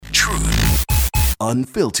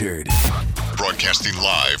Unfiltered. Broadcasting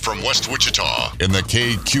live from West Wichita in the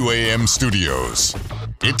KQAM studios.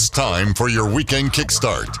 It's time for your weekend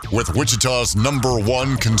kickstart with Wichita's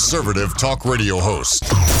 #1 conservative talk radio host.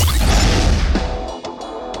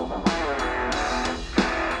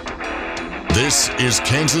 This is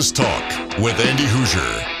Kansas Talk with Andy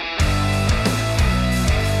Hoosier.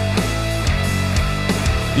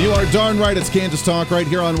 You are darn right, it's Kansas Talk right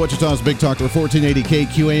here on Wichita's Big Talker 1480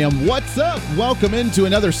 KQAM. What's up? Welcome into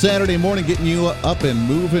another Saturday morning, getting you up and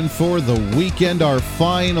moving for the weekend. Our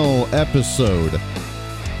final episode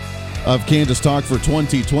of Kansas Talk for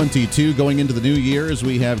 2022. Going into the new year, as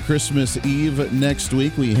we have Christmas Eve next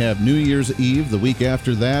week. We have New Year's Eve the week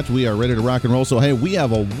after that. We are ready to rock and roll. So, hey, we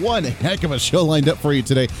have one heck of a show lined up for you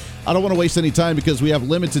today. I don't want to waste any time because we have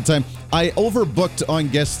limited time. I overbooked on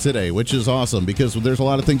guests today, which is awesome because there's a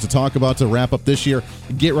lot of things to talk about to wrap up this year.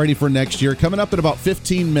 Get ready for next year. Coming up in about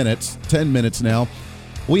 15 minutes, 10 minutes now,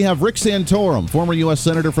 we have Rick Santorum, former U.S.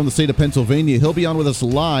 Senator from the state of Pennsylvania. He'll be on with us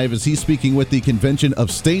live as he's speaking with the Convention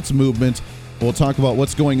of States movement. We'll talk about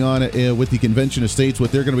what's going on with the Convention of States,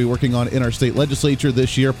 what they're going to be working on in our state legislature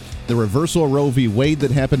this year, the reversal of Roe v. Wade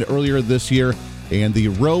that happened earlier this year, and the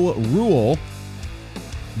Roe rule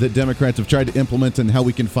that Democrats have tried to implement and how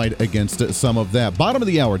we can fight against some of that. Bottom of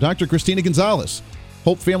the hour, Dr. Christina Gonzalez,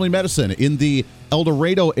 Hope Family Medicine in the El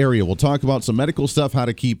Dorado area. We'll talk about some medical stuff, how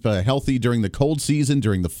to keep healthy during the cold season,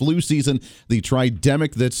 during the flu season, the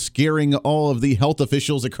tridemic that's scaring all of the health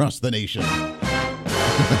officials across the nation.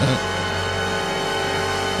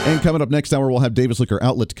 And coming up next hour, we'll have Davis Liquor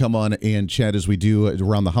Outlet to come on and chat as we do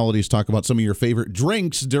around the holidays, talk about some of your favorite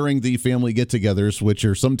drinks during the family get-togethers, which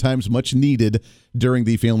are sometimes much needed during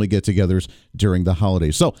the family get-togethers during the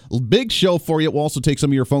holidays. So, big show for you. We'll also take some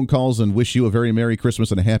of your phone calls and wish you a very Merry Christmas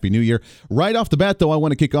and a Happy New Year. Right off the bat, though, I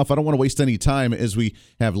want to kick off. I don't want to waste any time as we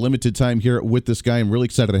have limited time here with this guy. I'm really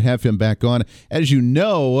excited to have him back on. As you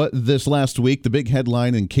know, this last week, the big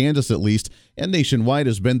headline in Kansas, at least, and nationwide,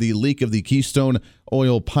 has been the leak of the Keystone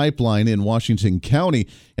Oil Pipeline in Washington County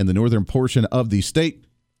in the northern portion of the state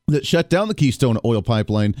that shut down the Keystone Oil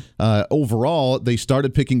Pipeline. Overall, they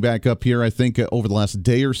started picking back up here, I think, over the last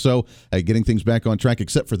day or so, getting things back on track,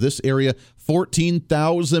 except for this area.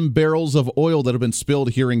 14,000 barrels of oil that have been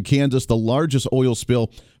spilled here in Kansas, the largest oil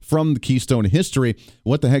spill from the Keystone history.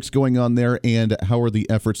 What the heck's going on there, and how are the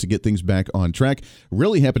efforts to get things back on track?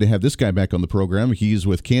 Really happy to have this guy back on the program. He's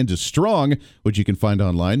with Kansas Strong, which you can find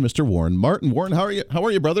online, Mr. Warren Martin. Warren, how are you? How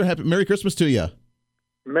are you, brother? Merry Christmas to you.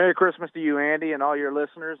 Merry Christmas to you, Andy, and all your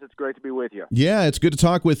listeners. It's great to be with you. Yeah, it's good to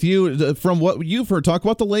talk with you. From what you've heard, talk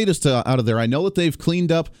about the latest out of there. I know that they've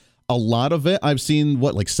cleaned up a lot of it. I've seen,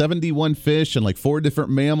 like 71 fish and like 4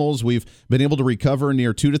 different mammals. We've been able to recover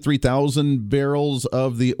near 2,000 to 3,000 barrels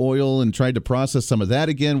of the oil and tried to process some of that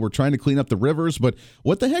again. We're trying to clean up the rivers, but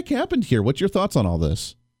what the heck happened here? What's your thoughts on all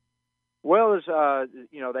this? Well,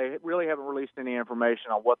 they really haven't released any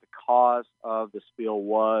information on what the cause of the spill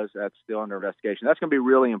was. That's still under investigation. That's going to be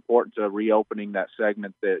really important to reopening that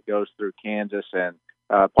segment that goes through Kansas and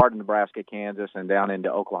part of Nebraska, Kansas, and down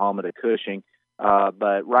into Oklahoma to Cushing.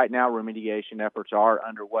 But right now, remediation efforts are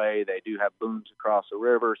underway. They do have booms across the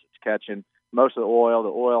rivers. It's catching most of the oil. The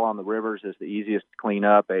oil on the rivers is the easiest to clean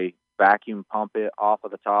up. They vacuum pump it off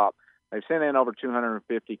of the top. They've sent in over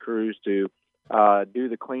 250 crews to do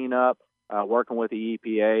the cleanup. Working with the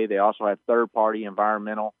EPA. They also have third-party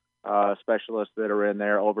environmental specialists that are in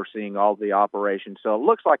there overseeing all the operations. So it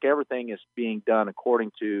looks like everything is being done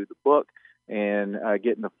according to the book and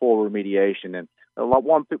getting the full remediation. And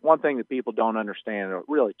one thing that people don't understand are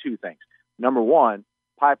really 2 things. Number one,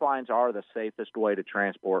 pipelines are the safest way to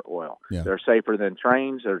transport oil. Yeah. They're safer than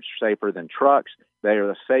trains. They're safer than trucks. They are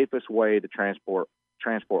the safest way to transport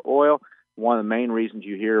oil. One of the main reasons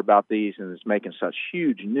you hear about these and it's making such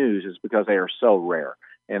huge news is because they are so rare.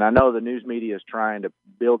 And I know the news media is trying to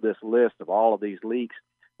build this list of all of these leaks,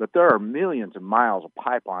 but there are millions of miles of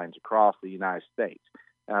pipelines across the United States.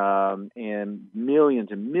 And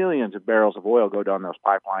millions of barrels of oil go down those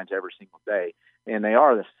pipelines every single day. And they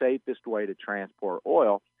are the safest way to transport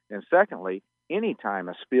oil. And secondly, anytime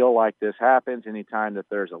a spill like this happens, anytime that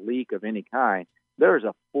there's a leak of any kind, there's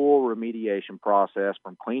a full remediation process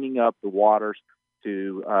from cleaning up the waters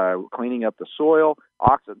to cleaning up the soil,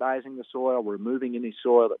 oxidizing the soil, removing any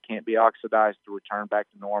soil that can't be oxidized to return back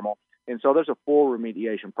to normal. And so there's a full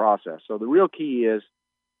remediation process. So the real key is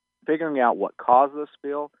figuring out what caused the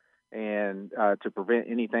spill and to prevent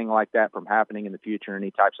anything like that from happening in the future,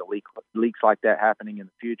 any types of leaks like that happening in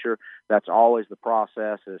the future. That's always the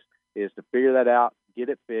process is to figure that out, get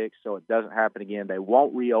it fixed so it doesn't happen again. They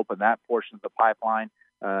won't reopen that portion of the pipeline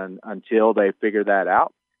until they figure that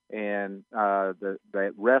out. And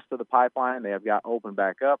the rest of the pipeline, they have got opened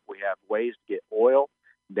back up. We have ways to get oil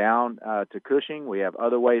down to Cushing. We have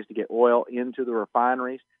other ways to get oil into the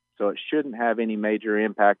refineries. So it shouldn't have any major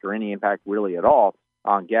impact or any impact really at all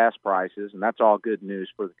on gas prices. And that's all good news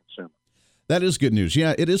for the consumer. That is good news.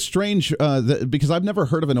 Yeah, it is strange because I've never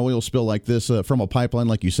heard of an oil spill like this from a pipeline,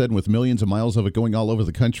 like you said, with millions of miles of it going all over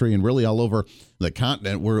the country and really all over the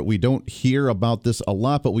continent, where we don't hear about this a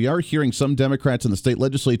lot. But we are hearing some Democrats in the state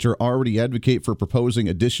legislature already advocate for proposing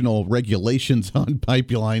additional regulations on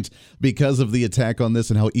pipelines because of the attack on this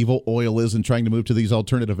and how evil oil is and trying to move to these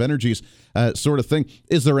alternative energies sort of thing.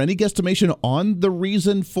 Is there any guesstimation on the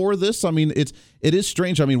reason for this? I mean, it is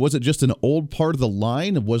strange. I mean, was it just an old part of the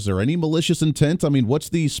line? Was there any malicious intent? I mean, what's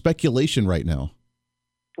the speculation right now?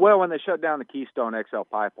 Well, when they shut down the Keystone XL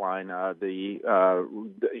pipeline,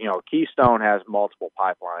 Keystone has multiple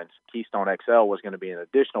pipelines. Keystone XL was going to be an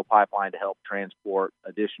additional pipeline to help transport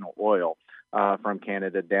additional oil from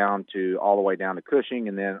Canada down to all the way down to Cushing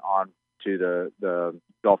and then on to the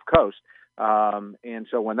Gulf Coast. And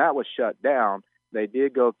so when that was shut down, they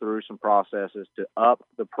did go through some processes to up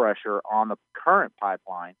the pressure on the current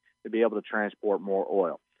pipeline to be able to transport more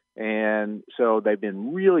oil. And so they've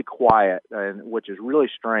been really quiet, which is really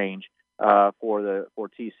strange for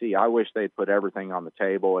TC. I wish they'd put everything on the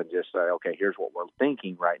table and just say, okay, here's what we're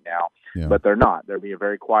thinking right now. Yeah. But they're not. They're being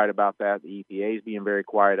very quiet about that. The EPA is being very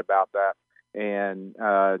quiet about that. And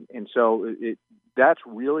so that's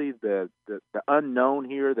really the unknown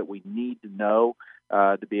here that we need to know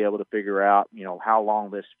to be able to figure out, how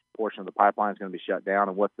long this portion of the pipeline is going to be shut down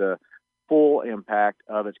and what the full impact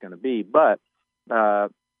of it's going to be. But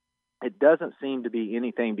it doesn't seem to be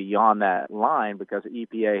anything beyond that line because the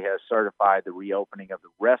EPA has certified the reopening of the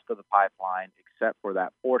rest of the pipeline except for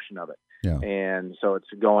that portion of it. Yeah. And so it's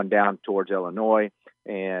going down towards Illinois,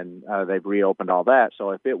 and they've reopened all that. So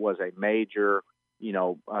if it was a major,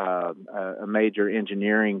 a major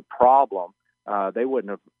engineering problem, they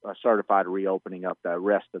wouldn't have certified reopening up the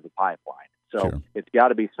rest of the pipeline. So sure. It's got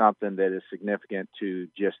to be something that is significant to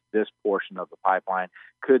just this portion of the pipeline.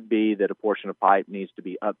 Could be that a portion of pipe needs to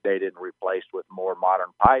be updated and replaced with more modern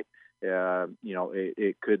pipe.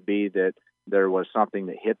 It could be that there was something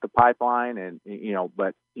that hit the pipeline, and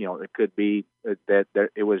but it could be that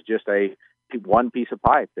it was just one piece of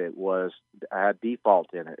pipe that had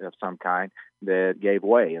default in it of some kind that gave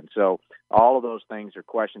way. And so all of those things are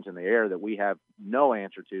questions in the air that we have no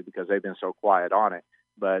answer to because they've been so quiet on it.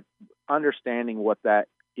 But understanding what that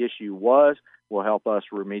issue was will help us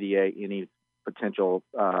remediate any potential,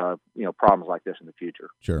 problems like this in the future.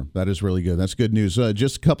 Sure. That is really good. That's good news.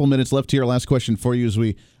 Just a couple minutes left here. Last question for you as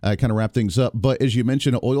we kind of wrap things up. But as you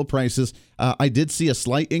mentioned, oil prices, I did see a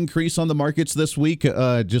slight increase on the markets this week,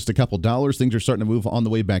 just a couple dollars. Things are starting to move on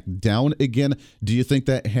the way back down again. Do you think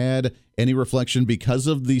that had any reflection because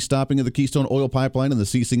of the stopping of the Keystone Oil Pipeline and the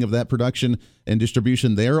ceasing of that production and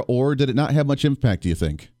distribution there, or did it not have much impact, do you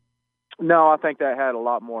think? No, I think that had a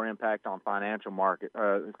lot more impact on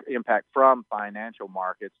impact from financial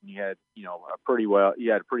markets. And you had, a pretty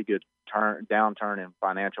good downturn in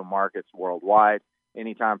financial markets worldwide.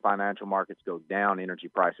 Anytime financial markets go down, energy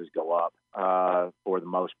prices go up for the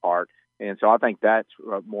most part. And so I think that's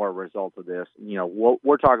more a result of this.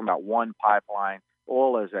 We're talking about one pipeline.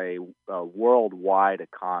 Oil is a worldwide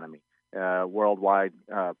economy, worldwide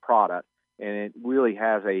product. And it really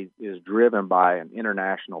is driven by an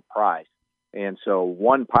international price. And so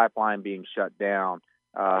one pipeline being shut down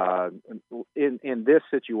in this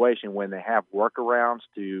situation, when they have workarounds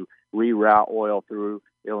to reroute oil through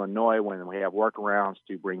Illinois, when we have workarounds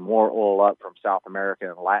to bring more oil up from South America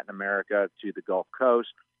and Latin America to the Gulf Coast,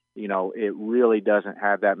 it really doesn't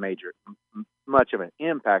have that much of an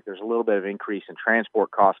impact. There's a little bit of increase in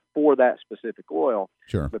transport costs for that specific oil,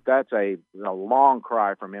 sure, but that's a long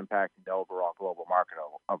cry from impacting the overall global market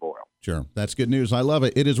of oil. Sure. That's good news. I love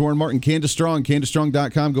it. It is Warren Martin, Candace Strong,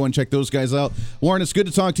 CandaceStrong.com. Go and check those guys out. Warren, it's good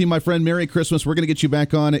to talk to you, my friend. Merry Christmas. We're going to get you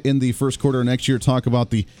back on in the first quarter of next year, talk about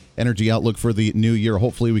the energy outlook for the new year.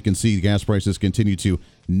 Hopefully we can see gas prices continue to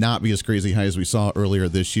not be as crazy high as we saw earlier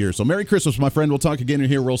this year. So Merry Christmas, my friend. We'll talk again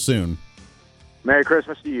here real soon. Merry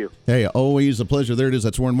Christmas to you. Hey, always a pleasure. There it is.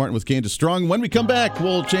 That's Warren Martin with Candace Strong. When we come back,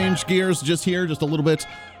 we'll change gears just a little bit.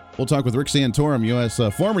 We'll talk with Rick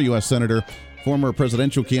Santorum, former U.S. Senator, former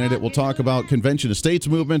presidential candidate. We'll talk about Convention of States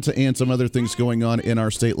movement and some other things going on in our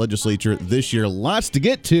state legislature this year. Lots to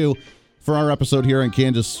get to for our episode here on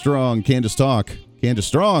Candace Strong, Candace Talk. Candace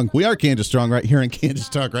Strong. We are Candace Strong right here in Candace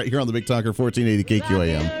Talk, right here on the Big Talker 1480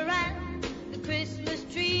 KQAM.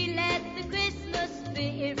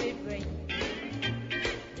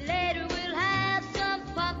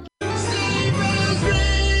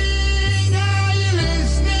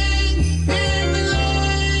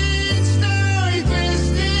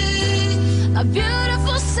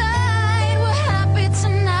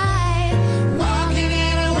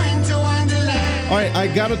 I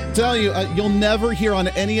got to tell you, you'll never hear on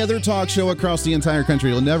any other talk show across the entire country,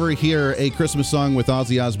 you'll never hear a Christmas song with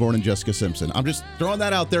Ozzy Osbourne and Jessica Simpson. I'm just throwing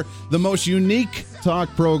that out there. The most unique talk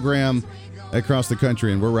program across the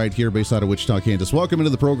country, and we're right here based out of Wichita, Kansas. Welcome into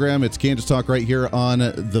the program. It's Kansas Talk right here on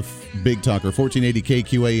the Big Talker, 1480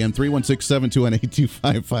 KQAM,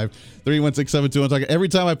 316-721-8255, 316-721-TALK. Every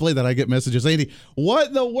time I play that, I get messages. Andy, what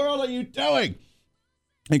in the world are you doing?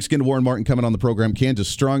 Thanks again to Warren Martin coming on the program. Kansas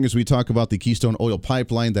Strong as we talk about the Keystone Oil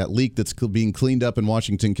Pipeline, that leak that's being cleaned up in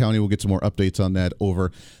Washington County. We'll get some more updates on that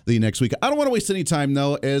over the next week. I don't want to waste any time,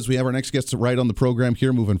 though, as we have our next guest right on the program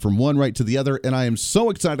here, moving from one right to the other. And I am so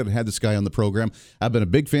excited to have this guy on the program. I've been a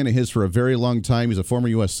big fan of his for a very long time. He's a former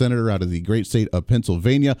U.S. Senator out of the great state of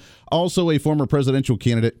Pennsylvania, also a former presidential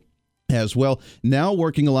candidate as well, now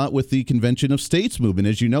working a lot with the Convention of States movement.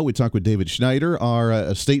 As you know, we talked with David Schneider,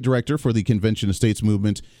 our state director for the Convention of States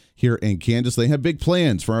movement here in Kansas. They have big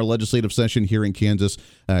plans for our legislative session here in Kansas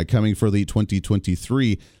coming for the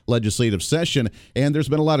 2023 legislative session. And there's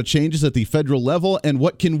been a lot of changes at the federal level. And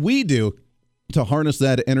what can we do to harness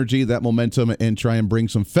that energy, that momentum, and try and bring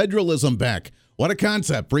some federalism back? What a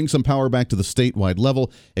concept. Bring some power back to the statewide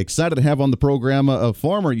level. Excited to have on the program a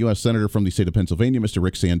former U.S. Senator from the state of Pennsylvania, Mr.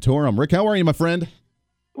 Rick Santorum. Rick, how are you, my friend?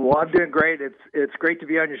 Well, I'm doing great. It's great to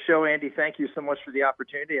be on your show, Andy. Thank you so much for the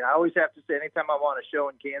opportunity. And I always have to say, anytime I want a show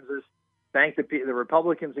in Kansas, thank the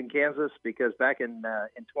Republicans in Kansas, because back in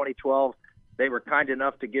 2012, they were kind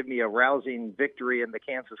enough to give me a rousing victory in the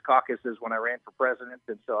Kansas caucuses when I ran for president,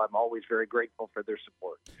 and so I'm always very grateful for their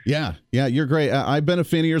support. Yeah, you're great. I've been a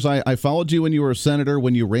fan of yours. I followed you when you were a senator.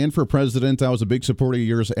 When you ran for president, I was a big supporter of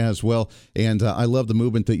yours as well, and I love the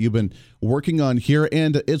movement that you've been working on here.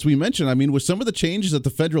 And as we mentioned, I mean, with some of the changes at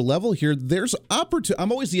the federal level here, there's opportunity.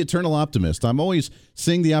 I'm always the eternal optimist. I'm always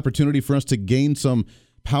seeing the opportunity for us to gain some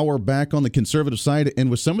power back on the conservative side,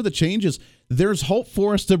 and with some of the changes, there's hope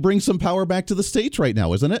for us to bring some power back to the states right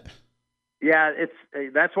now, isn't it? Yeah,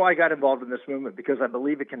 that's why I got involved in this movement, because I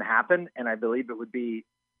believe it can happen, and I believe it would be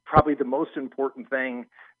probably the most important thing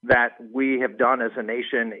that we have done as a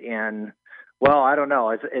nation in, well, I don't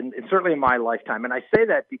know, and certainly in my lifetime. And I say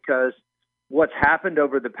that because what's happened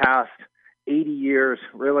over the past 80 years,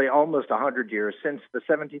 really almost 100 years, since the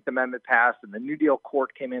 17th Amendment passed and the New Deal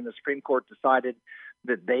court came in, the Supreme Court decided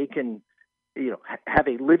that they can, have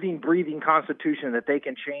a living, breathing constitution that they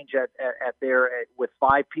can change with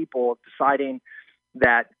 5 people deciding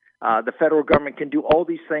that the federal government can do all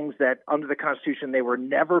these things that under the Constitution they were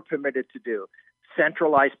never permitted to do: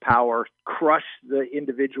 centralize power, crush the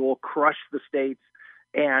individual, crush the states,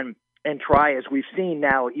 and try, as we've seen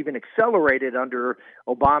now, even accelerated under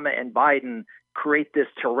Obama and Biden, create this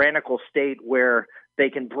tyrannical state where they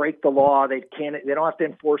can break the law. They don't have to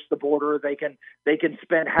enforce the border. They can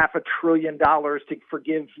spend $500 billion to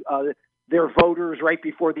forgive their voters right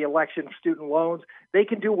before the election, student loans. They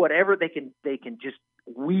can do whatever. They can just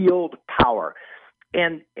wield power.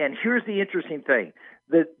 And here's the interesting thing: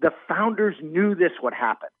 the founders knew this would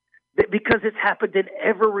happen, because it's happened in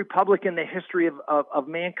every republic in the history of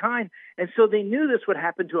mankind. And so they knew this would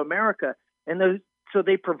happen to America. So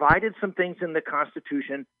they provided some things in the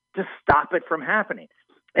Constitution to stop it from happening.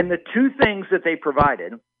 And the 2 things that they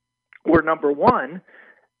provided were, number one,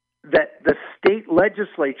 that the state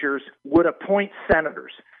legislatures would appoint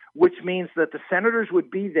senators, which means that the senators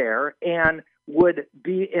would be there and would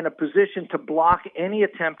be in a position to block any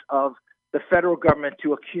attempt of the federal government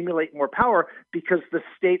to accumulate more power, because the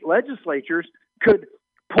state legislatures could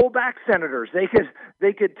pull back senators. They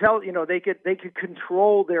could tell, they could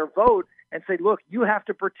control their vote and say, look, you have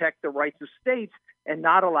to protect the rights of states and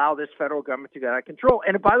not allow this federal government to get out of control.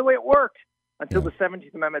 And by the way, it worked until the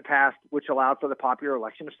 17th Amendment passed, which allowed for the popular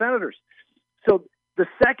election of senators. So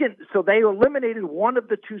they eliminated one of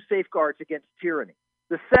the 2 safeguards against tyranny.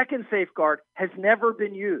 The second safeguard has never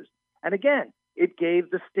been used. And again, it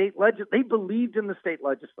gave the state they believed in the state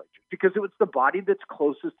legislature because it was the body that's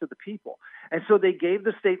closest to the people. And so they gave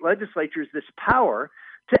the state legislatures this power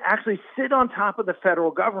to actually sit on top of the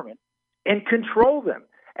federal government and control them.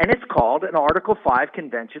 And it's called an Article 5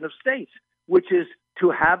 Convention of States, which is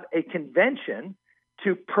to have a convention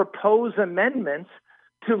to propose amendments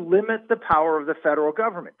to limit the power of the federal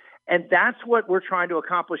government. And that's what we're trying to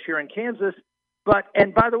accomplish here in Kansas.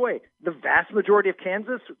 And by the way, the vast majority of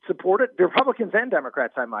Kansas support it, the Republicans and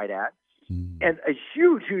Democrats, I might add, and a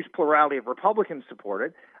huge, huge plurality of Republicans support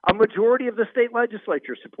it. A majority of the state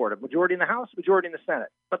legislature support it, majority in the House, majority in the Senate.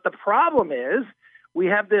 But the problem is we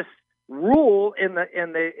have this rule in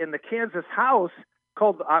the Kansas House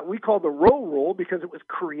called we call the Roe Rule, because it was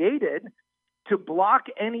created to block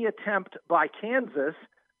any attempt by Kansas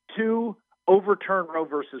to overturn Roe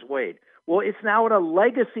versus Wade. Well, it's now a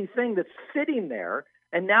legacy thing that's sitting there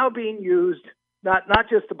and now being used not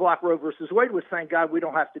just to block Roe versus Wade, which thank God we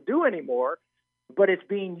don't have to do anymore, but it's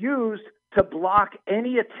being used to block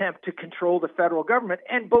any attempt to control the federal government.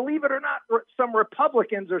 And believe it or not, some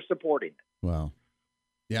Republicans are supporting it. Wow.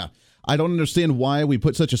 Yeah. I don't understand why we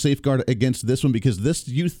put such a safeguard against this one, because this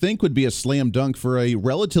you think would be a slam dunk for a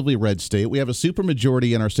relatively red state. We have a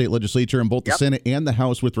supermajority in our state legislature in both the Senate and the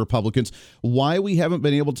House with Republicans. Why we haven't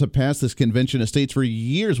been able to pass this convention of states for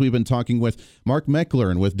years? We've been talking with Mark Meckler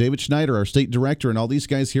and with David Schneider, our state director, and all these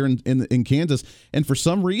guys here in Kansas. And for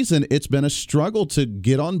some reason, it's been a struggle to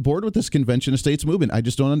get on board with this convention of states movement. I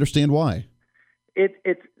just don't understand why. It's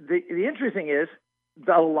the interesting is,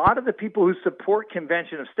 a lot of the people who support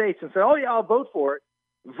convention of states and say, oh, yeah, I'll vote for it,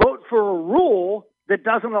 vote for a rule that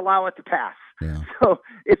doesn't allow it to pass. Yeah. So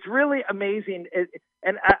it's really amazing.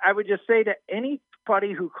 And I would just say to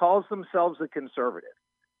anybody who calls themselves a conservative,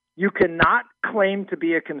 you cannot claim to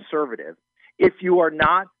be a conservative if you are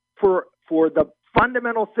not for the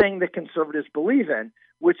fundamental thing that conservatives believe in,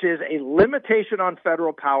 which is a limitation on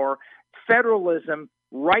federal power, federalism,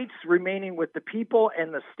 rights remaining with the people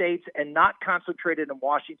and the states and not concentrated in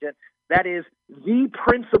Washington. That is the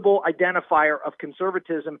principal identifier of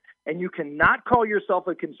conservatism, and you cannot call yourself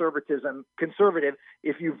a conservative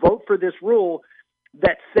if you vote for this rule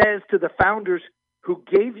that says to the founders who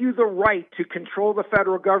gave you the right to control the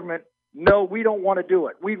federal government, no, we don't want to do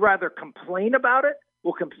it. We'd rather complain about it.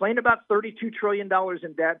 We'll complain about $32 trillion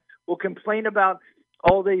in debt. We'll complain about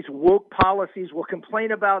all these woke policies. We'll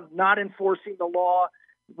complain about not enforcing the law.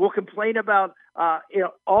 We'll complain about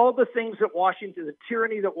all the things that Washington, the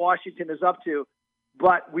tyranny that Washington is up to,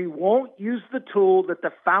 but we won't use the tool that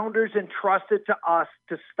the founders entrusted to us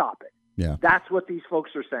to stop it. Yeah. That's what these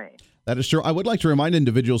folks are saying. That is true. I would like to remind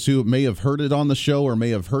individuals who may have heard it on the show or may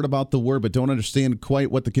have heard about the word but don't understand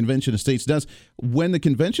quite what the Convention of States does. When the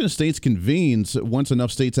Convention of States convenes, once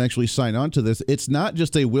enough states actually sign on to this, it's not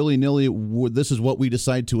just a willy-nilly, this is what we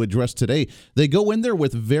decide to address today. They go in there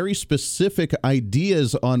with very specific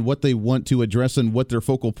ideas on what they want to address and what their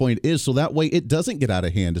focal point is, so that way it doesn't get out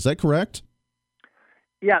of hand. Is that correct?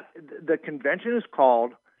 Yeah, the convention is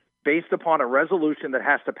called based upon a resolution that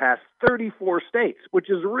has to pass 34 states,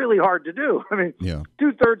 which is really hard to do. I mean,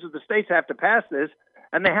 2/3 of the states have to pass this,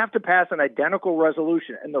 and they have to pass an identical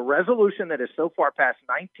resolution. And the resolution that has so far passed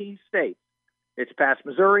 19 states, it's passed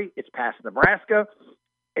Missouri, it's passed Nebraska,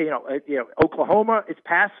 Oklahoma, it's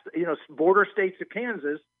passed, border states of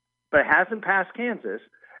Kansas, but it hasn't passed Kansas.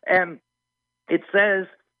 And it says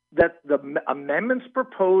that the amendments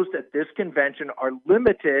proposed at this convention are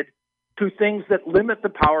limited to things that limit the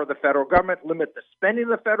power of the federal government, limit the spending of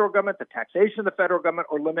the federal government, the taxation of the federal government,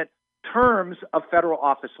 or limit terms of federal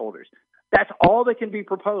office holders. That's all that can be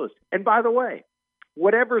proposed. And by the way,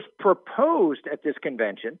 whatever's proposed at this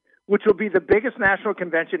convention, which will be the biggest national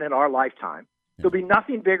convention in our lifetime, there'll be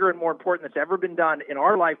nothing bigger and more important that's ever been done in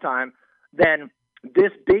our lifetime than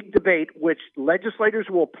this big debate, which legislators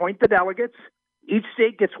will appoint the delegates. Each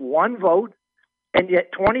state gets one vote. And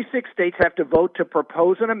yet 26 states have to vote to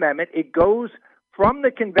propose an amendment. It goes from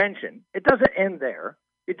the convention. It doesn't end there.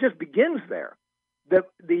 It just begins there.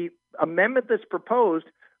 The amendment that's proposed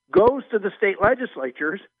goes to the state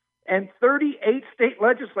legislatures, and 38 state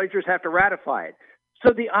legislatures have to ratify it.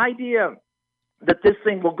 So the idea that this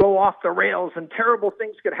thing will go off the rails and terrible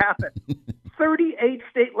things could happen, 38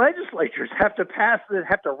 state legislatures have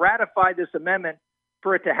to ratify this amendment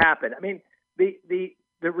for it to happen. I mean, the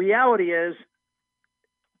reality is,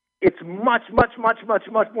 it's much, much, much, much,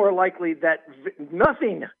 much more likely that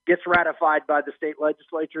nothing gets ratified by the state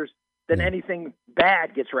legislatures than anything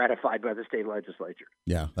bad gets ratified by the state legislature.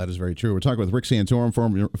 Yeah, that is very true. We're talking with Rick Santorum,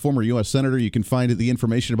 former U.S. Senator. You can find the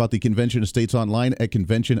information about the Convention of States online at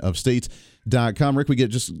conventionofstates.com. Rick, we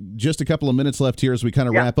get just a couple of minutes left here as we kind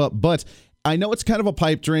of wrap up, but I know it's kind of a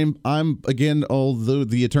pipe dream. I'm, again,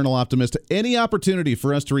 the eternal optimist. Any opportunity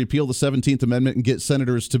for us to repeal the 17th Amendment and get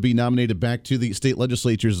senators to be nominated back to the state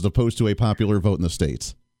legislatures as opposed to a popular vote in the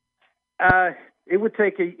states? It would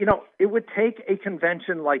take a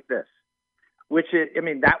convention like this,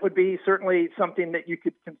 that would be certainly something that you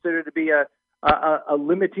could consider to be a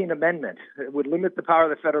limiting amendment. It would limit the power of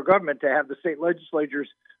the federal government to have the state legislatures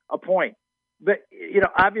appoint. But,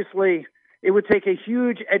 obviously, it would take a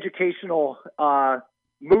huge educational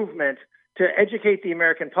movement to educate the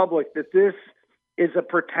American public that this is a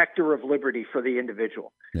protector of liberty for the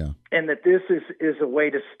individual, and that this is a way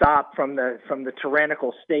to stop from the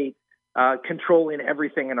tyrannical state controlling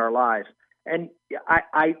everything in our lives. And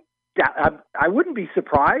I wouldn't be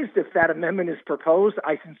surprised if that amendment is proposed.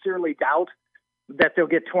 I sincerely doubt that they'll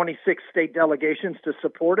get 26 state delegations to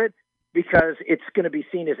support it. because it's going to be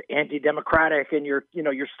seen as anti-democratic and you're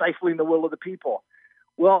stifling the will of the people.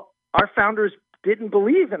 Well, our founders didn't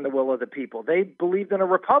believe in the will of the people. They believed in a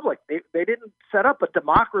republic. They didn't set up a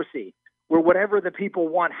democracy where whatever the people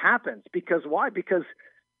want happens. Because why? Because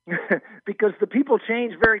the people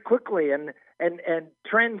change very quickly and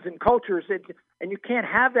trends and cultures, and you can't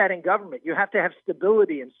have that in government. You have to have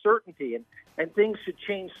stability and certainty, and things should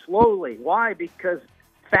change slowly. Why? Because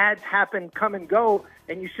fads happen, come and go,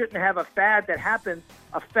 and you shouldn't have a fad that happens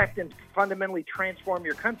affect and fundamentally transform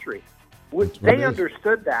your country. They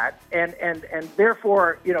understood that, and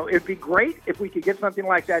therefore, it'd be great if we could get something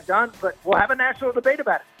like that done, but we'll have a national debate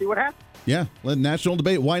about it, see what happens. Yeah, national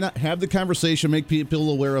debate. Why not have the conversation, make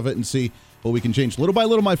people aware of it, and see what we can change. Little by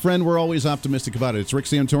little, my friend, we're always optimistic about it. It's Rick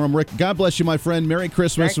Santorum. Rick, God bless you, my friend. Merry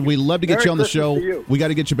Christmas. We love to get you on the show. We got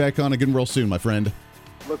to get you back on again real soon, my friend.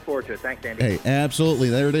 Look forward to it. Thanks, Andy. Hey, absolutely.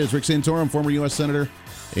 There it is. Rick Santorum, former U.S. Senator,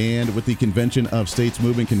 and with the Convention of States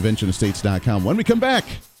movement, conventionofstates.com. When we come back,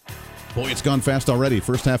 boy, it's gone fast already.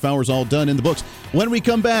 First half hour's all done in the books. When we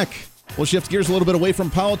come back, we'll shift gears a little bit away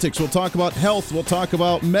from politics. We'll talk about health. We'll talk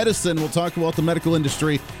about medicine. We'll talk about the medical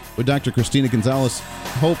industry with Dr. Christina Gonzalez,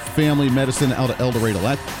 Hope Family Medicine out of El Dorado.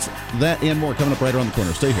 That and more coming up right around the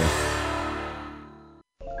corner. Stay here.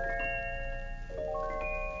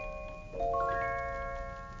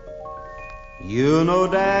 You know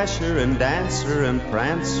Dasher and Dancer and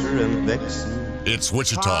Prancer and Vixen. It's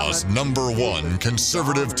Wichita's #1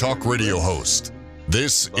 conservative talk radio host.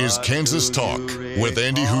 This is Kansas Talk with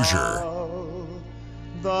Andy Hoosier.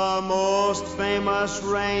 The most famous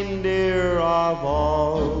reindeer of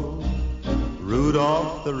all,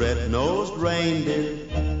 Rudolph the red-nosed reindeer,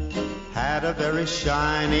 had a very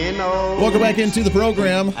shiny nose. Welcome back into the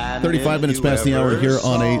program. 35 minutes past the hour here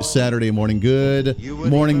on a Saturday morning. Good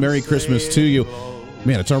morning. Merry Christmas to you.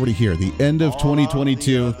 Man, it's already here. The end of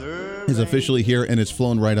 2022 is officially here, and it's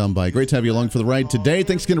flown right on by. Great to have you along for the ride today.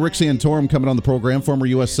 Thanks again to Rick Santorum coming on the program, former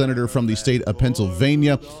U.S. Senator from the state of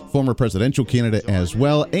Pennsylvania, former presidential candidate as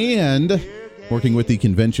well, and working with the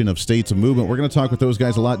Convention of States Movement. We're going to talk with those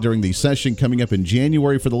guys a lot during the session coming up in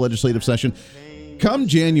January for the legislative session. Come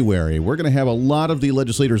January, we're going to have a lot of the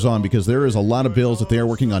legislators on because there is a lot of bills that they are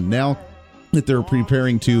working on now that they're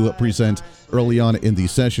preparing to present early on in the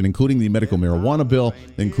session, including the medical marijuana bill,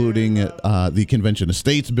 including the Convention of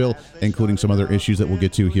States bill, including some other issues that we'll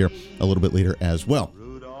get to here a little bit later as well.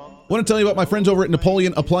 I want to tell you about my friends over at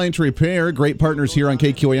Napoleon Appliance Repair, great partners here on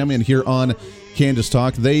KQAM and here on Kansas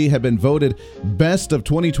Talk. They have been voted Best of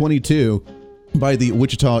 2022 by the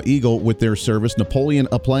Wichita Eagle with their service, Napoleon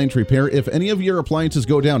Appliance Repair. If any of your appliances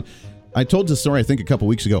go down, I told this story, I think, a couple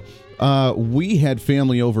weeks ago. We had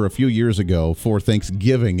family over a few years ago for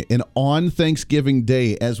Thanksgiving, and on Thanksgiving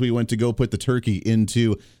Day, as we went to go put the turkey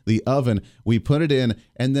into the oven, we put it in,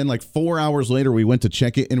 and then like 4 hours later, we went to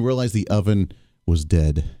check it and realized the oven was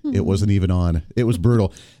dead. It wasn't even on. It was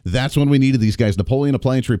brutal. That's when we needed these guys, Napoleon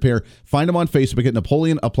Appliance Repair. Find them on Facebook at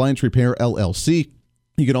Napoleon Appliance Repair, LLC.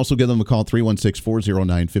 You can also give them a call,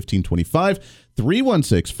 316-409-1525,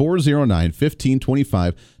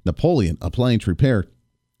 316-409-1525, Napoleon Appliance Repair,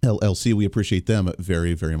 LLC. We appreciate them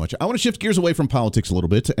very, very much. I want to shift gears away from politics a little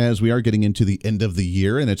bit as we are getting into the end of the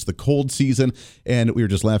year, and it's the cold season, and we were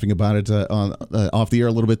just laughing about it off the air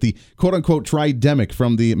a little bit, the quote-unquote tridemic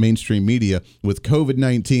from the mainstream media with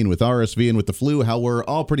COVID-19, with RSV, and with the flu, how we're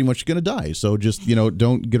all pretty much going to die. So just,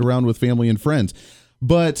 don't get around with family and friends.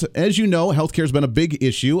 But as you know, healthcare has been a big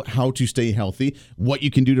issue, how to stay healthy, what you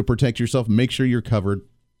can do to protect yourself, make sure you're covered,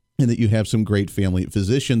 and that you have some great family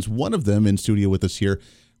physicians. One of them in studio with us here.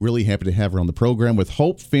 Really happy to have her on the program with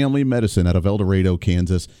Hope Family Medicine out of El Dorado,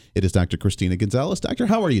 Kansas. It is Dr. Christina Gonzalez. Doctor,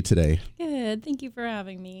 how are you today? Good. Thank you for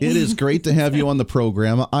having me. It is great to have you on the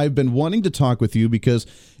program. I've been wanting to talk with you because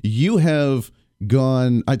you have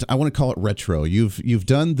gone, I want to call it retro. You've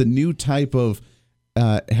done the new type of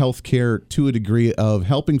healthcare to a degree of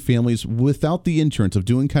helping families without the insurance, of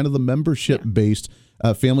doing kind of the membership-based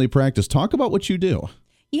family practice. Talk about what you do.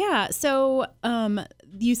 Yeah. So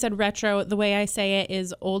you said retro. The way I say it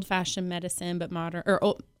is old-fashioned medicine, but modern,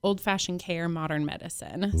 or old-fashioned care, modern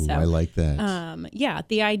medicine. Ooh, so I like that. Yeah.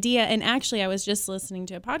 The idea, and actually I was just listening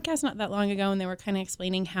to a podcast not that long ago, and they were kind of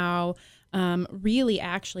explaining how really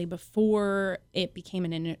actually before it became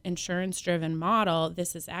an insurance-driven model,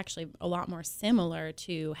 this is actually a lot more similar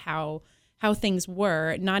to how things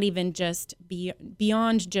were, not even just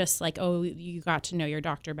beyond just like, oh, you got to know your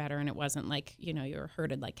doctor better, and it wasn't like, you were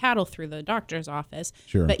herded like cattle through the doctor's office.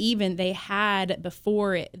 Sure. But even they had,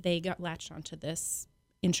 before they got latched onto this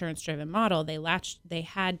insurance-driven model, they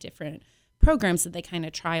had different programs that they kind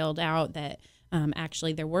of trialed out that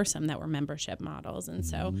Actually, there were some that were membership models. And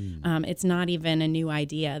so it's not even a new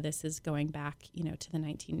idea. This is going back, to the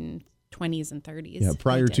 1920s and 30s. Yeah,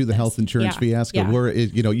 prior to the health insurance fiasco, where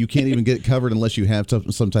you can't even get covered unless you have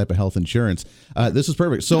some type of health insurance. This is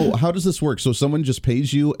perfect. So how does this work? So someone just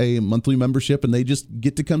pays you a monthly membership and they just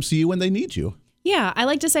get to come see you when they need you. Yeah, I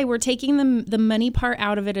like to say we're taking the money part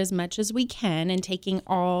out of it as much as we can and taking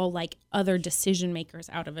all like other decision makers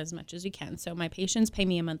out of as much as we can. So my patients pay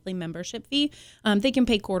me a monthly membership fee. They can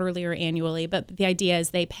pay quarterly or annually, but the idea is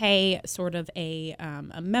they pay sort of a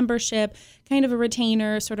membership, kind of a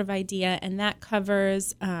retainer sort of idea, and that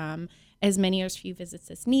covers as many or as few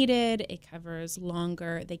visits as needed. It covers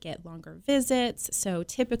they get longer visits. So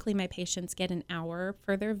typically my patients get an hour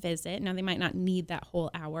for their visit. Now they might not need that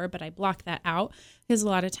whole hour, but I block that out because a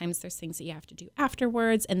lot of times there's things that you have to do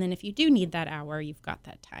afterwards. And then if you do need that hour, you've got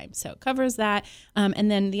that time. So it covers that.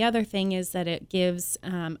 And then the other thing is that it gives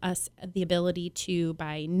us the ability to,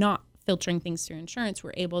 by not filtering things through insurance,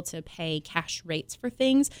 we're able to pay cash rates for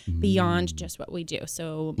things beyond just what we do.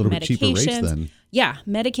 So a little bit cheaper rates then. Yeah,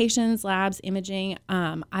 medications, labs, imaging.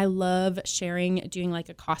 I love doing like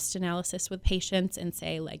a cost analysis with patients and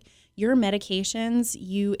say like, your medications,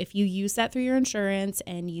 if you use that through your insurance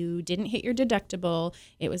and you didn't hit your deductible,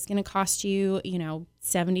 it was going to cost you,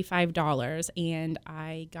 $75, and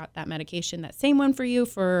I got that medication, that same one for you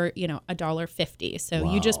for, $1.50.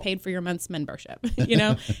 So you just paid for your month's membership,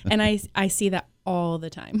 and I see that all the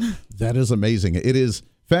time. That is amazing. It is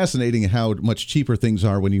fascinating how much cheaper things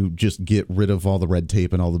are when you just get rid of all the red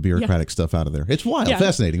tape and all the bureaucratic stuff out of there. It's wild,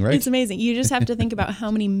 fascinating, right? It's amazing. You just have to think about how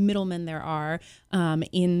many middlemen there are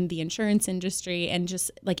in the insurance industry, and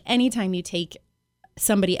just like anytime you take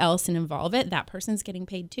somebody else and involve it, that person's getting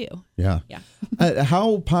paid too. Yeah.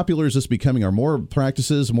 How popular is this becoming? Are more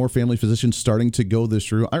practices, more family physicians starting to go this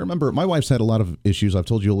route? I remember my wife's had a lot of issues. I've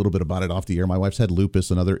told you a little bit about it off the air. My wife's had lupus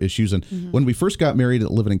and other issues. And when we first got married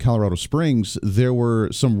living in Colorado Springs, there were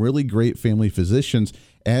some really great family physicians.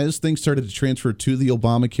 As things started to transfer to the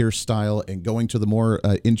Obamacare style and going to the more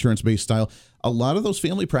insurance-based style, a lot of those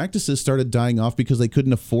family practices started dying off because they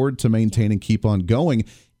couldn't afford to maintain and keep on going.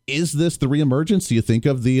 Is this the reemergence, do you think,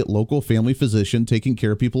 of the local family physician taking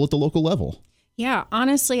care of people at the local level? Yeah,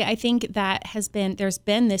 honestly, I think that there's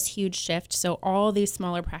been this huge shift. So all these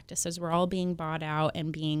smaller practices were all being bought out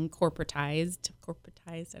and being corporatized,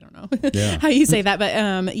 I don't know how you say that,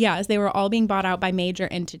 but they were all being bought out by major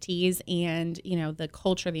entities, and, the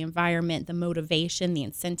culture, the environment, the motivation, the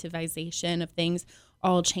incentivization of things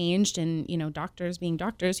all changed. And, doctors being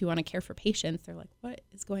doctors who want to care for patients, they're like, what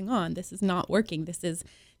is going on? This is not working. This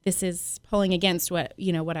is pulling against what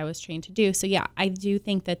I was trained to do. So yeah, I do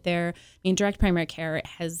think that direct primary care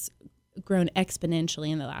has grown exponentially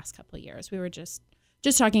in the last couple of years. We were just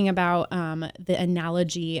talking about the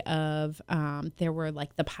analogy of there were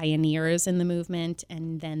like the pioneers in the movement,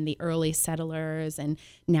 and then the early settlers, and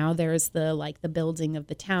now there's the building of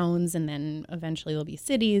the towns, and then eventually there'll be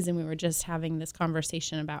cities. And we were just having this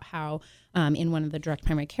conversation about how in one of the direct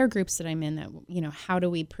primary care groups that I'm in, that how do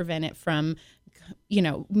we prevent it from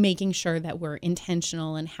making sure that we're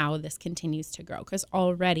intentional in how this continues to grow, because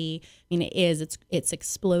already it's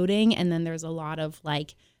exploding, and then there's a lot of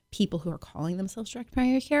like people who are calling themselves direct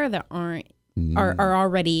primary care that are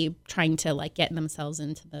already trying to like get themselves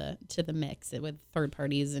into the mix with third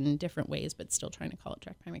parties in different ways, but still trying to call it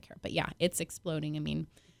direct primary care. But yeah, it's exploding.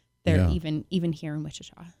 They're even here in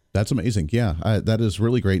Wichita. That's amazing. Yeah, that is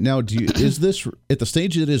really great. Now, is this at the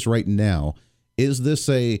stage it is right now? Is this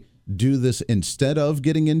do this instead of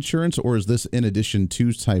getting insurance, or is this in addition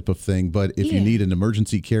to type of thing? But if you need an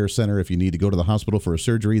emergency care center, if you need to go to the hospital for a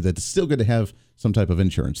surgery, that's still good to have some type of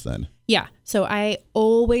insurance then. Yeah. So I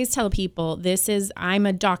always tell people I'm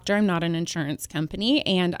a doctor. I'm not an insurance company,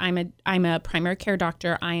 and I'm a primary care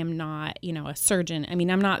doctor. I am not, a surgeon.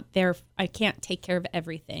 I'm not there. I can't take care of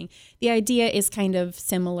everything. The idea is kind of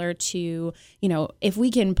similar to, if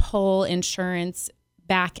we can pull insurance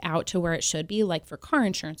back out to where it should be, like for car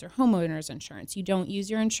insurance or homeowners insurance. You don't use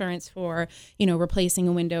your insurance for, replacing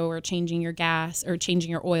a window or changing your gas or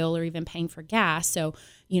changing your oil or even paying for gas. So,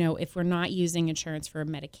 if we're not using insurance for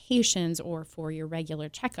medications or for your regular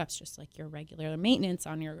checkups, just like your regular maintenance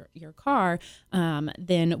on your car,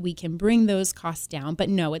 then we can bring those costs down. But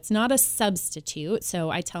no, it's not a substitute.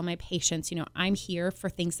 So I tell my patients, I'm here for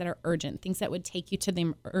things that are urgent, things that would take you to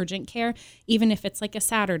the urgent care, even if it's like a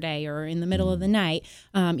Saturday or in the middle of the night.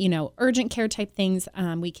 Urgent care type things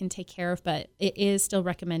we can take care of, but it is still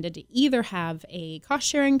recommended to either have a cost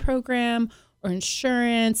sharing program or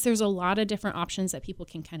insurance. There's a lot of different options that people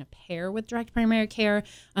can kind of pair with direct primary care.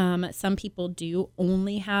 Some people do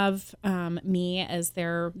only have me as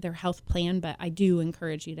their health plan, but I do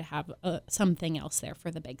encourage you to have something else there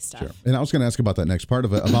for the big stuff. Sure. And I was going to ask about that next part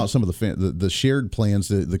of it, about some of the shared plans,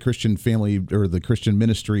 the Christian family or the Christian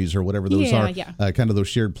ministries or whatever those are, kind of those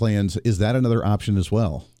shared plans. Is that another option as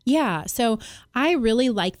well? Yeah, so I really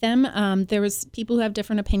like them. There was people who have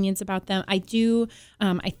different opinions about them. I do.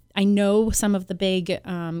 I know some of the big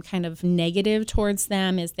kind of negative towards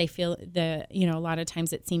them is they feel a lot of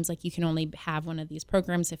times it seems like you can only have one of these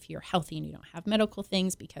programs if you're healthy and you don't have medical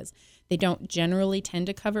things, because they don't generally tend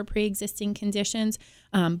to cover pre-existing conditions.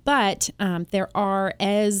 But there are,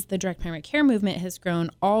 as the direct primary care movement has grown,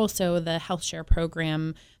 also the health share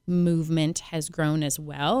program movement has grown as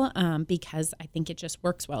well, because I think it just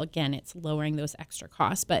works well. Again, it's lowering those extra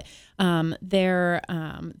costs, but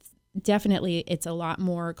definitely it's a lot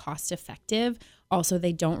more cost effective. Also,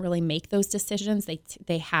 they don't really make those decisions.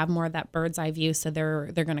 They have more of that bird's eye view, so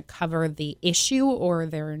they're going to cover the issue or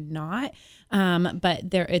they're not. But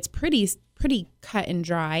it's pretty cut and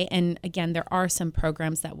dry. And again, there are some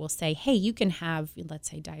programs that will say, hey, you can have, let's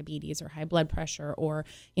say, diabetes or high blood pressure or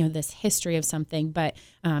this history of something, but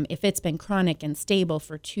if it's been chronic and stable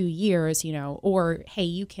for 2 years, or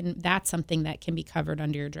hey, that's something that can be covered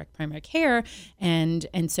under your direct primary care, and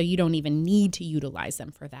so you don't even need to utilize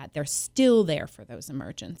them for that. They're still there for those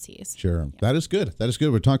emergencies. Sure. Yeah. That is good.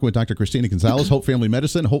 We're talking with Dr. Christina Gonzalez, Hope Family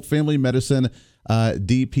Medicine. Hope Family Medicine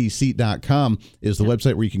dpc.com is the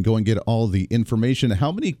website where you can go and get all the information.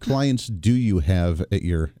 How many clients do you have at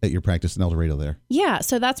your practice in El Dorado there? Yeah,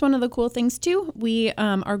 so that's one of the cool things too. We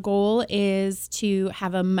our goal is to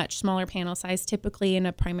have a much smaller panel size. Typically in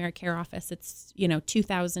a primary care office, it's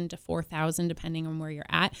 2,000 to 4,000 depending on where you're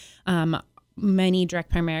at. Many direct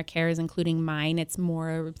primary cares, including mine, it's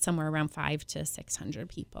more somewhere around 500 to 600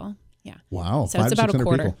 people. Yeah. Wow. So it's about a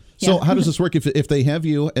quarter. People. So how does this work if they have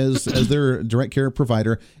you as their direct care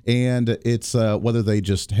provider, and it's whether they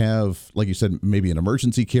just have, like you said, maybe an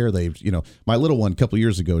emergency care? My little one a couple of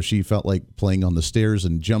years ago, she felt like playing on the stairs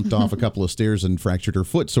and jumped off a couple of stairs and fractured her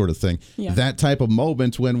foot, sort of thing. Yeah. That type of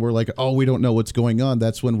moment when we're like, oh, we don't know what's going on.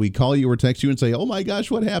 That's when we call you or text you and say, oh my gosh,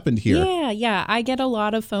 what happened here? Yeah. I get a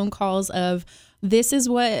lot of phone calls of, this is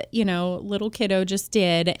what, little kiddo just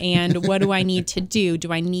did, and what do I need to do?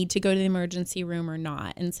 Do I need to go to the emergency room or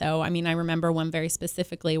not? And so, I remember one very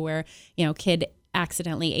specifically where, kid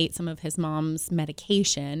accidentally ate some of his mom's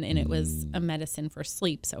medication, and it was a medicine for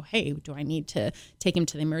sleep. So, hey, do I need to take him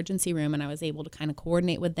to the emergency room? And I was able to kind of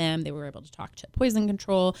coordinate with them. They were able to talk to poison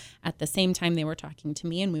control. At the same time, they were talking to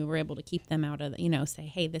me, and we were able to keep them out of, say,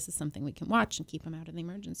 hey, this is something we can watch, and keep them out of the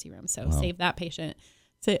emergency room. So save that patient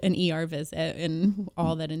to an ER visit and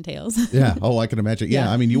all that entails. Yeah. Oh, I can imagine.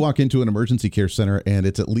 Yeah. You walk into an emergency care center and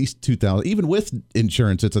it's at least $2,000. Even with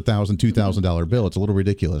insurance, it's $1,000, $2,000 bill. It's a little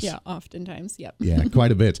ridiculous. Yeah. Oftentimes. Yep. Yeah.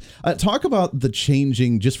 Quite a bit. Talk about the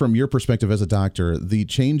changing, just from your perspective as a doctor, the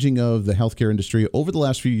changing of the healthcare industry over the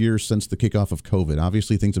last few years since the kickoff of COVID.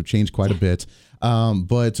 Obviously, things have changed quite a bit.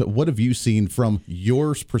 But what have you seen from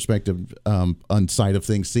your perspective on side of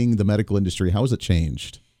things, seeing the medical industry? How has it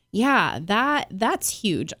changed? Yeah, that's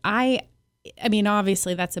huge. I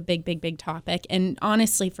obviously that's a big topic. And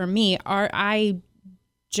honestly, for me, I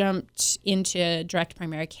jumped into direct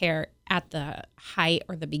primary care at the height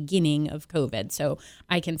or the beginning of COVID. So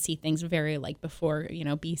I can see things very like before,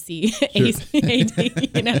 BC,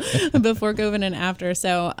 AD, before COVID and after.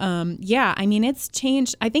 So, it's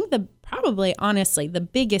changed. I think honestly, the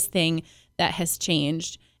biggest thing that has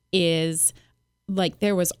changed is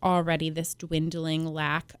there was already this dwindling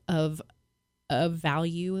lack of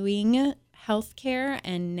valuing healthcare,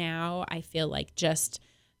 and now I feel like just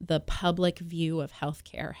the public view of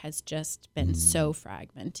healthcare has just been so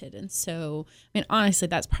fragmented, and so honestly,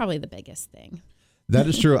 that's probably the biggest thing. That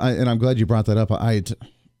is true, and I'm glad you brought that up.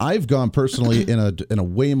 I've gone personally in a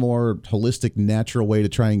way more holistic, natural way to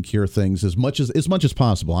try and cure things as much as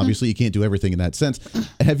possible. Obviously, you can't do everything in that sense.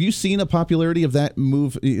 Have you seen a popularity of that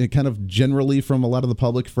move kind of generally from a lot of the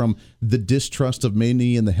public, from the distrust of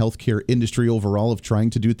many in the healthcare industry overall of trying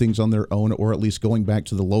to do things on their own, or at least going back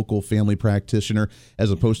to the local family practitioner as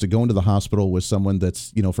opposed to going to the hospital with someone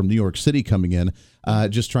that's, from New York City coming in,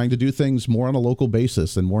 just trying to do things more on a local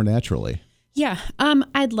basis and more naturally? Yeah,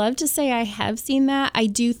 I'd love to say I have seen that. I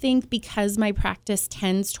do think because my practice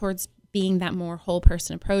tends towards being that more whole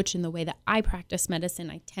person approach in the way that I practice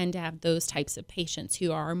medicine, I tend to have those types of patients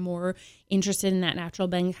who are more interested in that natural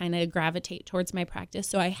bend, kind of gravitate towards my practice.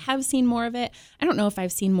 So I have seen more of it. I don't know if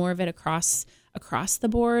I've seen more of it across the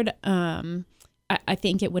board. I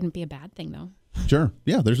think it wouldn't be a bad thing though. Sure.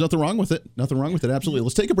 Yeah, there's nothing wrong with it. Nothing wrong with it. Absolutely.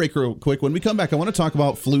 Let's take a break real quick. When we come back, I want to talk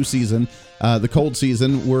about flu season, the cold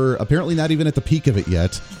season. We're apparently not even at the peak of it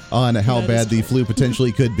yet on how bad the flu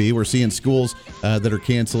potentially could be. We're seeing schools that are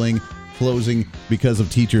canceling, closing because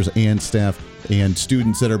of teachers and staff and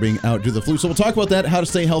students that are being out due to the flu. So we'll talk about that, how to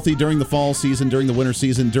stay healthy during the fall season, during the winter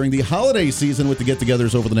season, during the holiday season with the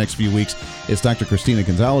get-togethers over the next few weeks. It's Dr. Christina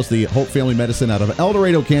Gonzalez, the Hope Family Medicine out of El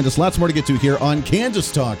Dorado, Kansas. Lots more to get to here on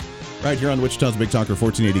Kansas Talk, right here on Wichita's Big Talker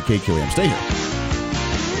 1480 KQAM. Stay here.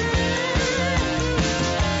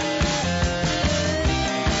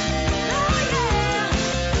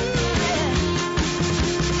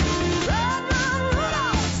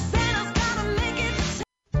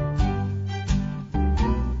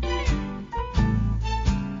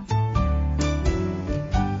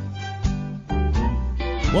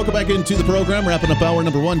 Welcome back into the program, wrapping up hour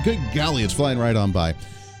number 1. Good golly, it's flying right on by.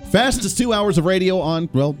 Fastest 2 hours of radio on,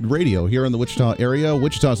 radio here in the Wichita area.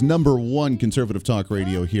 Wichita's number 1 conservative talk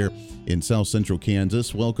radio here in South Central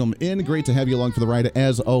Kansas. Welcome in. Great to have you along for the ride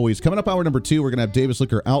as always. Coming up hour number 2, we're going to have Davis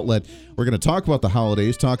Liquor Outlet. We're going to talk about the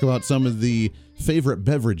holidays, talk about some of the favorite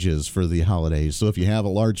beverages for the holidays. So if you have a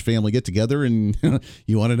large family get together and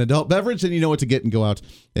you want an adult beverage, then you know what to get and go out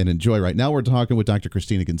and enjoy. Right now we're talking with Dr.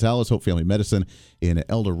 Christina Gonzalez, Hope Family Medicine in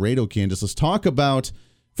El Dorado, Kansas. Let's talk about,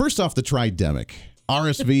 first off, the tridemic.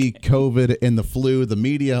 RSV, COVID, and the flu. The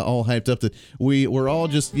media all hyped up that we're all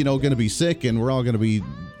just, going to be sick and we're all going to be,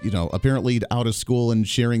 apparently out of school and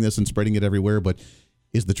sharing this and spreading it everywhere. But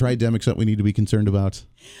is the tridemic something we need to be concerned about?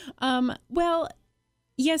 Well,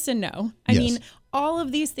 yes and no. I mean, all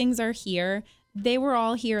of these things are here. They were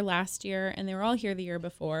all here last year and they were all here the year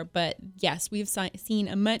before. But yes, we've seen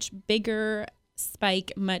a much bigger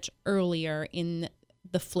spike much earlier in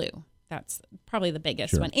the flu. That's probably the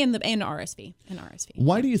biggest one, and RSV.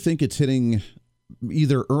 Why do you think it's hitting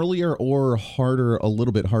either earlier or a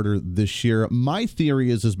little bit harder this year? My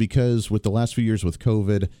theory is because with the last few years with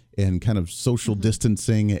COVID and kind of social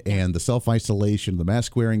distancing and the self-isolation, the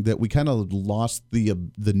mask wearing, that we kind of lost the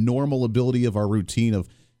normal ability of our routine of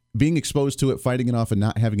being exposed to it, fighting it off, and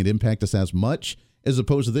not having it impact us as much. As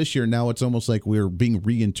opposed to this year, now it's almost like we're being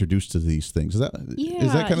reintroduced to these things. Is that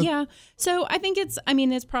kind of? Yeah. So I think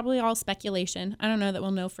it's probably all speculation. I don't know that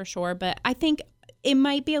we'll know for sure, but I think it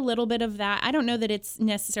might be a little bit of that. I don't know that it's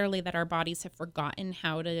necessarily that our bodies have forgotten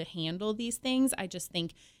how to handle these things. I just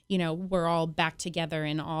think, we're all back together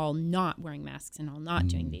and all not wearing masks and all not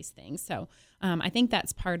doing these things. So I think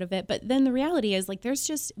that's part of it. But then the reality is,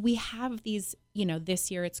 we have these,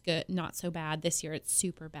 this year it's good, not so bad. This year it's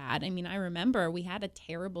super bad. I mean, I remember we had a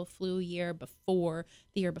terrible flu year before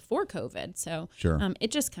COVID. So sure.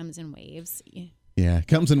 It just comes in waves. Yeah, it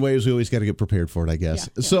comes in waves. We always got to get prepared for it, I guess.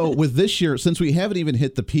 Yeah. So with this year, since we haven't even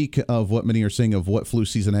hit the peak of what many are saying of what flu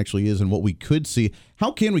season actually is and what we could see,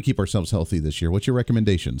 how can we keep ourselves healthy this year? What's your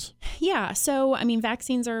recommendations? Yeah, so,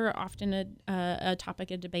 vaccines are often a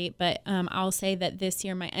topic of debate, but I'll say that this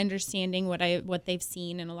year, my understanding, what they've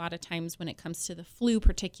seen, and a lot of times when it comes to the flu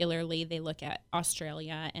particularly, they look at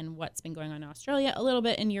Australia and what's been going on in Australia, a little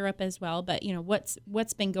bit in Europe as well, but,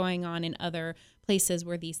 what's been going on in other places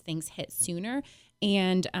where these things hit sooner.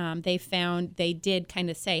 And they did kind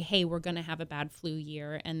of say, hey, we're going to have a bad flu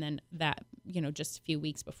year. And then that, just a few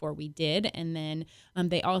weeks before we did. And then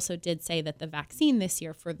they also did say that the vaccine this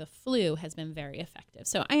year for the flu has been very effective.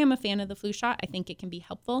 So I am a fan of the flu shot. I think it can be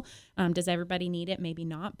helpful. Does everybody need it? Maybe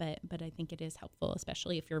not, but I think it is helpful,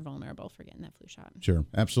 especially if you're vulnerable for getting that flu shot. Sure,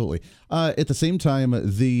 absolutely. At the same time,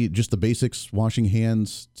 the basics, washing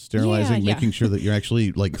hands, sterilizing, making sure that you're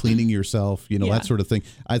actually cleaning yourself, that sort of thing,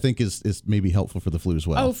 I think is maybe helpful for the flu as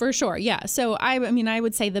well. Oh, for sure. Yeah. So I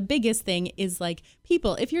would say the biggest thing is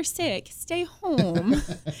people, if you're sick, stay home.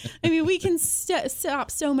 We can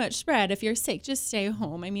stop so much spread. If you're sick, just stay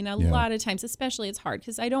home. A lot of times, especially it's hard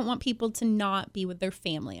because I don't want people to not be with their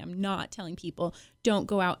family. I'm not telling people don't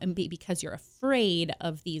go out and be because you're afraid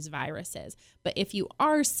of these viruses. But if you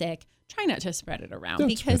are sick, try not to spread it around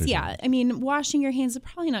because washing your hands is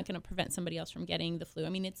probably not going to prevent somebody else from getting the flu.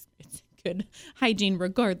 It's good hygiene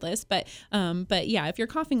regardless, but yeah, if you're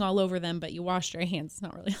coughing all over them, but you washed your hands, it's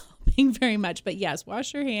not really helping very much. But yes,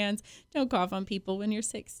 wash your hands. Don't cough on people when you're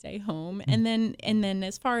sick. Stay home. And then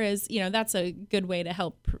as far as that's a good way to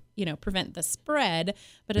help prevent the spread.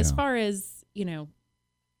 But as far as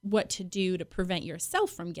what to do to prevent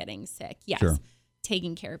yourself from getting sick, yes. Sure.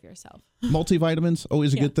 taking care of yourself. Multivitamins,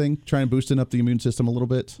 always a good thing. Try and boosting up the immune system a little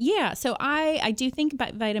bit. Yeah, so I do think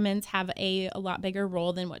vitamins have a lot bigger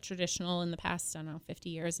role than what traditional in the past, 50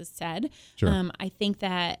 years has said. Sure. I think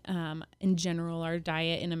that in general, our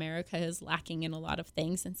diet in America is lacking in a lot of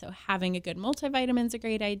things. And so having a good multivitamin is a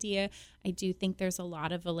great idea. I do think there's a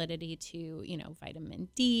lot of validity to, vitamin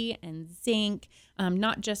D and zinc,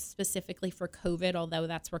 not just specifically for COVID, although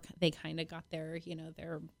that's where they kind of got their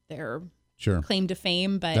Sure. claim to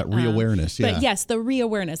fame, but that re-awareness, But yes, the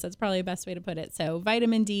re-awareness, that's probably the best way to put it. So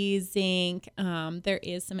vitamin D, zinc, there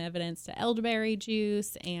is some evidence to elderberry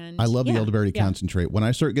juice, and I love the elderberry concentrate. When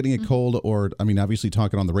I start getting a cold, or obviously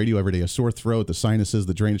talking on the radio every day, a sore throat, the sinuses,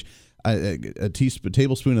 the drainage, a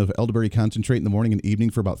tablespoon of elderberry concentrate in the morning and evening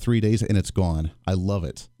for about 3 days, and it's gone. I love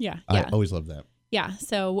it. Yeah. I always love that. Yeah.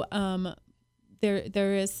 So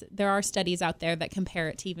there are studies out there that compare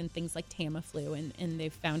it to even things like Tamiflu, and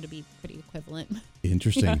they've found to be pretty equivalent.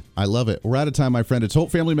 Interesting. Yeah. I love it. We're out of time, my friend. It's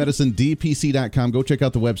Hope Family Medicine, DPC.com. Go check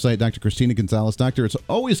out the website, Dr. Christina Gonzalez. Doctor, it's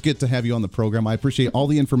always good to have you on the program. I appreciate all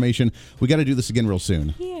the information. We got to do this again real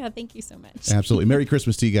soon. Yeah, thank you so much. Absolutely. Merry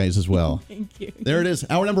Christmas to you guys as well. Thank you. There it is.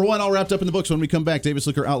 Hour number 1 all wrapped up in the books. When we come back, Davis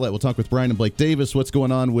Liquor Outlet. We'll talk with Brian and Blake Davis. What's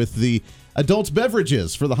going on with the adult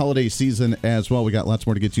beverages for the holiday season as well. We got lots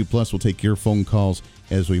more to get to. Plus, we'll take your phone calls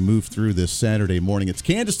as we move through this Saturday morning. It's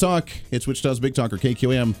Kansas Talk. It's Wichita's Big Talker,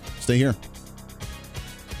 KQAM. Stay here.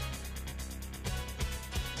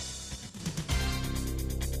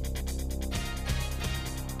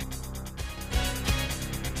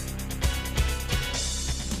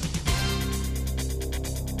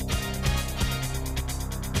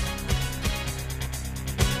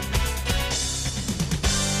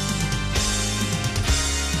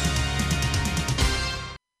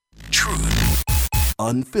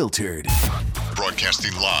 Unfiltered.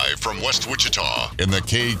 Broadcasting live from West Wichita in the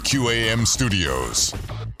KQAM studios.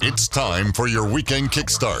 It's time for your weekend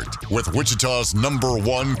kickstart with Wichita's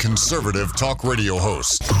 #1 conservative talk radio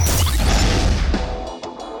host.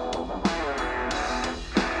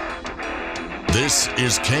 This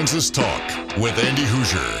is Kansas Talk with Andy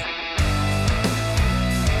Hoosier.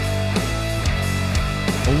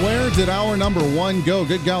 Where did hour number 1 go?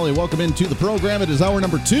 Good golly, welcome into the program. It is hour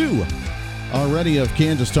number 2 already of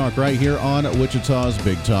Kansas Talk right here on Wichita's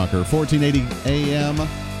Big Talker, 1480 AM,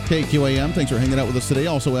 KQAM. Thanks for hanging out with us today.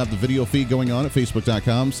 Also have the video feed going on at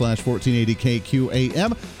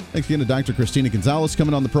facebook.com/1480KQAM. Thanks again to Dr. Christina Gonzalez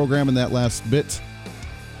coming on the program in that last bit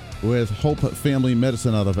with Hope Family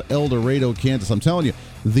Medicine out of El Dorado, Kansas. I'm telling you,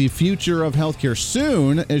 the future of healthcare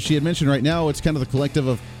soon, as she had mentioned right now, it's kind of the collective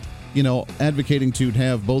of, advocating to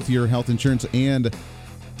have both your health insurance and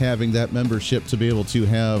having that membership to be able to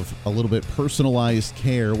have a little bit personalized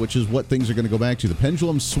care, which is what things are going to go back to. The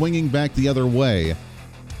pendulum swinging back the other way.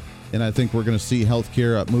 And I think we're going to see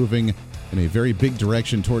healthcare moving in a very big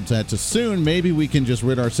direction towards that. To soon, maybe we can just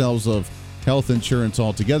rid ourselves of health insurance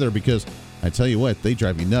altogether, because I tell you what, they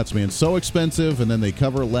drive you nuts, man. So expensive, and then they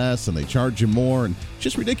cover less, and they charge you more, and it's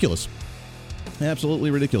just ridiculous. Absolutely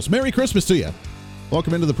ridiculous. Merry Christmas to you.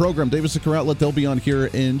 Welcome into the program. Davis Liquor Outlet, they'll be on here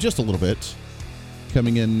in just a little bit.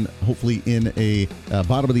 Coming in, hopefully, in a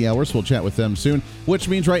bottom of the hour, so we'll chat with them soon. Which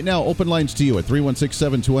means right now, open lines to you at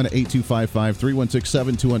 316-721-8255,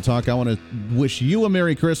 316-721-TALK. I want to wish you a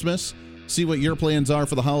Merry Christmas, see what your plans are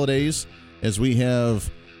for the holidays, as we have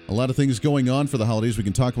a lot of things going on for the holidays. We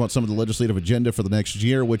can talk about some of the legislative agenda for the next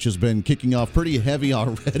year, which has been kicking off pretty heavy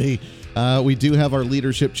already. We do have our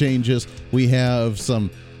leadership changes. We have some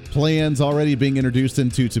plans already being introduced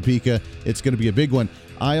into Topeka. It's going to be a big one.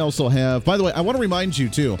 I also have, by the way, I want to remind you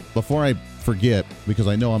too, before I forget, because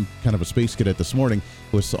I know I'm kind of a space cadet this morning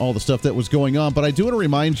with all the stuff that was going on, but I do want to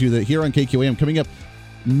remind you that here on KQAM, coming up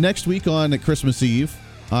next week on Christmas Eve,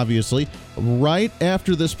 obviously, right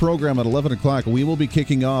after this program at 11 o'clock, we will be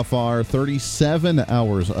kicking off our 37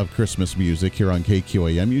 hours of Christmas music here on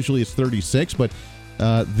KQAM. Usually it's 36, but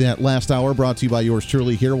that last hour brought to you by yours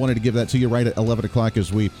truly here. Wanted to give that to you right at 11 o'clock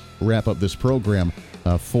as we wrap up this program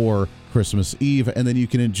for Christmas Eve, and then you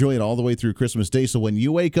can enjoy it all the way through Christmas Day. So when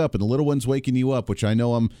you wake up and the little one's waking you up, which I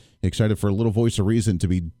know I'm excited for a little voice of reason to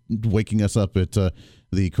be waking us up at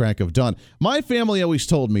the crack of dawn. My family always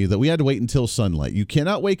told me that we had to wait until sunlight. You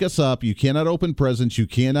cannot wake us up. You cannot open presents. You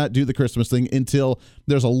cannot do the Christmas thing until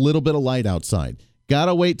there's a little bit of light outside.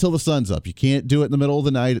 Gotta wait till the sun's up. You can't do it in the middle of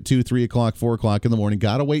the night at 2, 3 o'clock, 4 o'clock in the morning.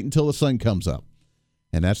 Gotta wait until the sun comes up.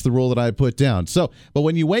 And that's the rule that I put down. So, but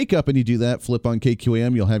when you wake up and you do that, flip on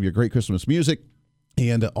KQAM, you'll have your great Christmas music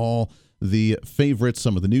and all the favorites,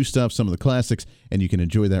 some of the new stuff, some of the classics, and you can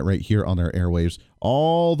enjoy that right here on our airwaves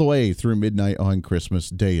all the way through midnight on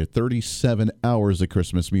Christmas Day. 37 hours of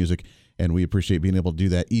Christmas music, and we appreciate being able to do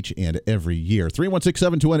that each and every year.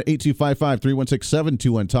 316-721-8255,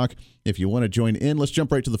 316-721-TALK. If you want to join in, let's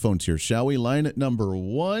jump right to the phones here, shall we? Line at number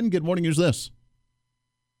 1. Good morning. Who's this?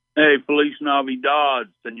 Hey, Feliz Navidad,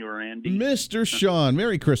 Senor Andy. Mr. Sean,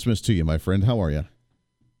 Merry Christmas to you, my friend. How are you?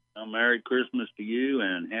 Merry Christmas to you,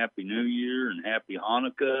 and Happy New Year, and Happy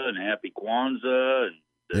Hanukkah, and Happy Kwanzaa,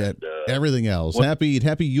 and everything else. Happy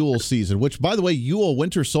Yule season, which, by the way, Yule,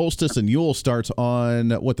 winter solstice and Yule starts on,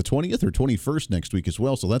 the 20th or 21st next week as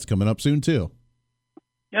well, so that's coming up soon, too.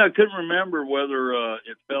 Yeah, I couldn't remember whether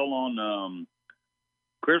it fell on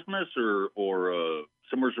Christmas or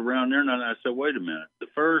somewhere around there, and I said, wait a minute, the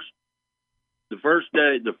first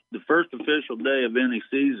day, the first official day of any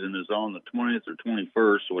season is on the 20th or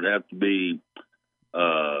 21st, so it would have to be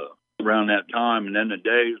around that time, and then the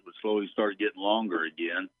days would slowly start getting longer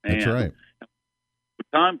again. That's right.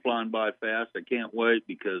 With time flying by fast, I can't wait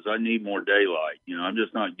because I need more daylight. I'm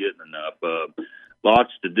just not getting enough.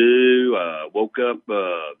 Lots to do. Woke up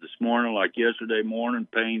this morning, like yesterday morning,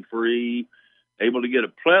 pain-free, able to get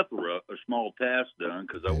a plethora of small tasks done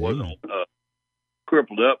because I wasn't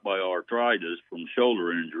crippled up by arthritis from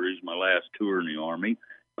shoulder injuries my last tour in the Army.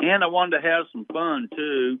 And I wanted to have some fun,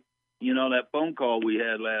 too. That phone call we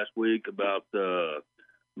had last week about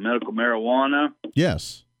medical marijuana.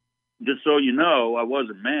 Yes. Just so you know, I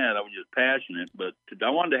wasn't mad. I was just passionate. But I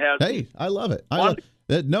wanted to have I love it.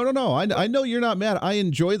 No. I know you're not mad. I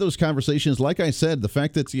enjoy those conversations. Like I said, the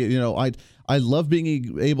fact that, I love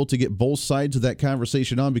being able to get both sides of that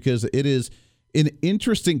conversation on because it is an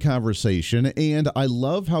interesting conversation, and I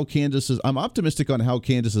love how I'm optimistic on how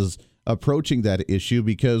Kansas is approaching that issue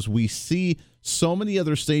because we see so many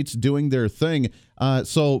other states doing their thing.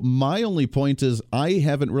 So my only point is I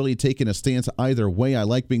haven't really taken a stance either way. I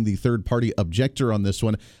like being the third-party objector on this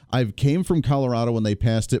one. I came from Colorado when they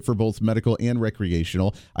passed it for both medical and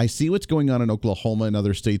recreational. I see what's going on in Oklahoma and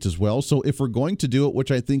other states as well. So if we're going to do it, which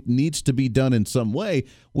I think needs to be done in some way,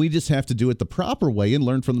 we just have to do it the proper way and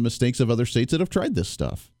learn from the mistakes of other states that have tried this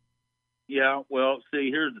stuff. Yeah, well, see,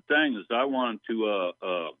 here's the thing is I wanted to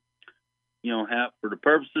have, for the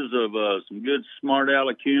purposes of some good, smart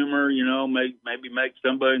aleck humor, maybe make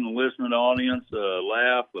somebody in the listening audience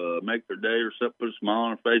laugh, make their day or something, put a smile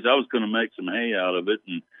on their face. I was going to make some hay out of it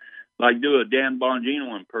and do a Dan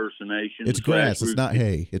Bongino impersonation. It's grass. It's not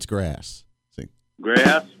hay. It's grass. See?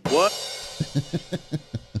 Grass? What?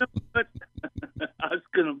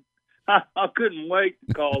 I couldn't wait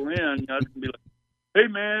to call in. I was going to be like, hey,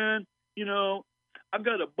 man, I've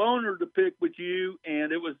got a boner to pick with you,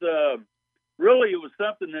 and it was really, it was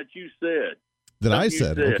something that you said. That I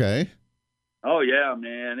said, okay. Oh, yeah,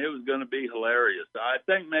 man. It was going to be hilarious. I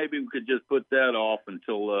think maybe we could just put that off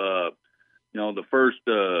until,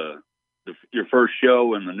 your first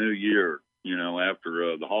show in the new year,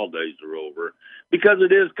 after the holidays are over. Because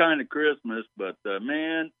it is kind of Christmas, but,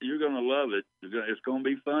 man, you're going to love it. It's going to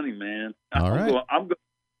be funny, man. All right.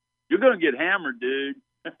 You're going to get hammered, dude.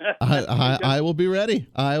 I will be ready.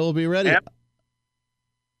 I will be ready.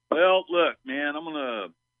 Well, look, man,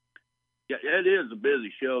 it is a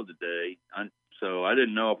busy show today, so I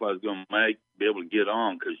didn't know if I was going to be able to get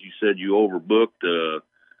on because you said you overbooked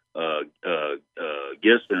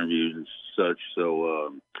guest interviews and such.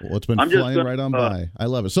 So, it's been flying right on by. I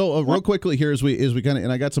love it. So, real quickly here, as we kind of,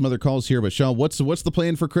 and I got some other calls here, but Sean, what's the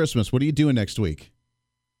plan for Christmas? What are you doing next week?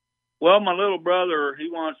 Well, my little brother, he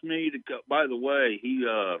wants me to go. By the way,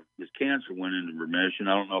 his cancer went into remission.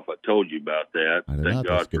 I don't know if I told you about that. I did not.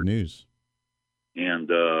 That's good news. And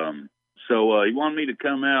so he wanted me to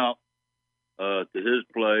come out to his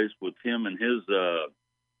place with him and his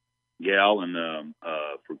gal and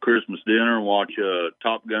for Christmas dinner and watch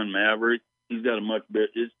Top Gun Maverick. He's got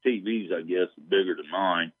his TV's, I guess, bigger than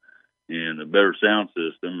mine and a better sound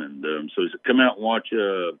system. And so he said, come out and watch,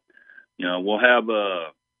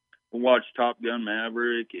 we'll watch Top Gun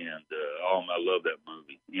Maverick, and I love that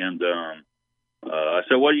movie. And I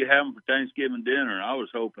said, what are you having for Thanksgiving dinner? And I was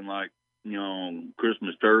hoping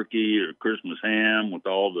Christmas turkey or Christmas ham with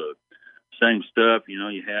all the same stuff,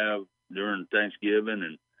 you have during Thanksgiving.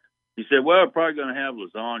 And he said, well, I'm probably going to have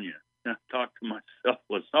lasagna. And I thought to myself,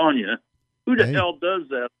 lasagna? Who the hell does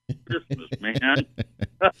that for Christmas, man?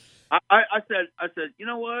 I said, you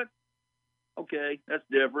know what? Okay, that's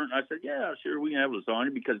different. I said, yeah, sure, we can have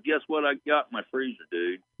lasagna because guess what I got in my freezer,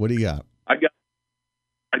 dude? What do you got? I got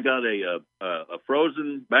a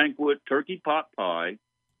frozen banquet turkey pot pie.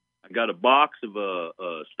 I got a box of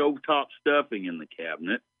stovetop stuffing in the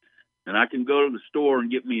cabinet, and I can go to the store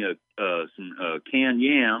and get me some canned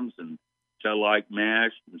yams, and which I like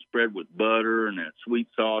mashed and spread with butter and that sweet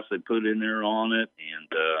sauce they put in there on it. And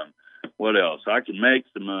what else? I can make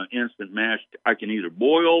some instant mashed. I can either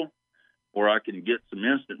boil, or I can get some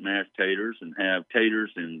instant mashed taters and have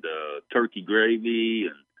taters and turkey gravy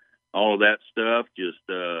and all of that stuff. Just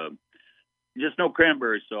no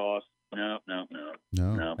cranberry sauce. No.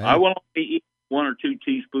 I will only eat 1 or 2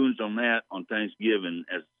 teaspoons on that on Thanksgiving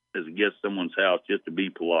as a guest someone's house, just to be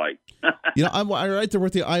polite. I'm right there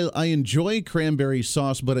with you. I enjoy cranberry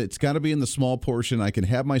sauce, but it's got to be in the small portion. I can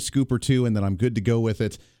have my scoop or 2, and then I'm good to go with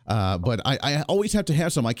it. But I always have to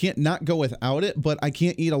have some. I can't not go without it, but I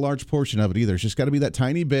can't eat a large portion of it either. It's just got to be that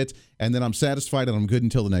tiny bit, and then I'm satisfied, and I'm good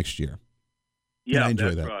until the next year. Yeah, I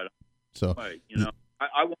enjoy that's that. right. So, right.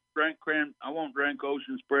 I won't drink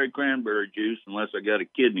ocean spray cranberry juice unless I got a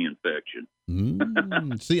kidney infection.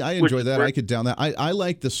 See, I enjoy that. I could down that. I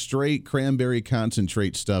like the straight cranberry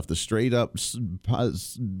concentrate stuff, the straight up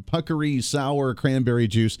puckery sour cranberry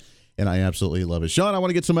juice, and I absolutely love it. Sean, I want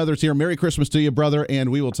to get some others here. Merry Christmas to you, brother,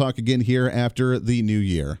 and we will talk again here after the new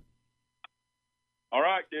year. All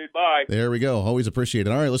right, dude. Bye. There we go. Always appreciate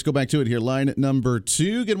it. All right, let's go back to it here. Line number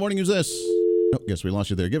 2. Good morning. Who's this? Oh, guess we lost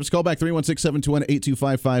you there. Give us a call back,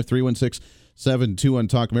 316-721-8255,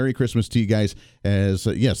 316-721-TALK. Merry Christmas to you guys. As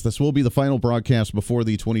yes, this will be the final broadcast before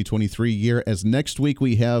the 2023 year, as next week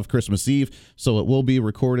we have Christmas Eve, so it will be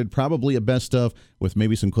recorded, probably a best of, with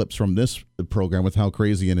maybe some clips from this program with how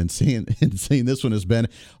crazy and insane this one has been.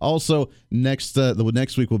 Also, the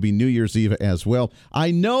next week will be New Year's Eve as well. I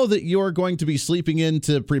know that you're going to be sleeping in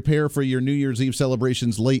to prepare for your New Year's Eve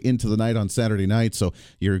celebrations late into the night on Saturday night, so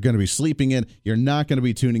you're going to be sleeping in. You're not going to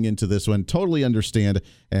be tuning into this one. Totally understand,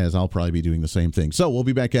 as I'll probably be doing the same thing. So we'll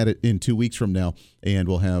be back at it in 2 weeks from now, and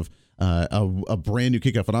we'll have a brand new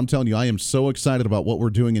kickoff. And I'm telling you, I am so excited about what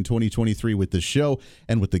we're doing in 2023 with this show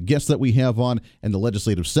and with the guests that we have on, and the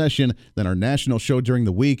legislative session, then our national show during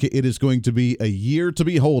the week. It is going to be a year to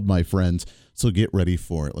behold, my friends. So get ready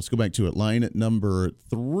for it. Let's go back to it. Line number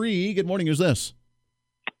 3. Good morning. Who's this?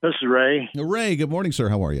 This is Ray. Ray, good morning, sir.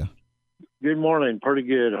 How are you? Good morning. Pretty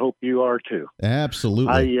good. Hope you are too.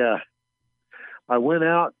 Absolutely. I went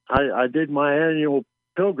out. I did my annual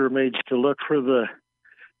pilgrimage to look for the.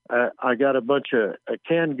 I got a bunch of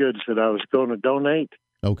canned goods that I was going to donate.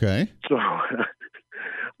 Okay. So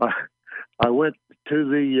I went to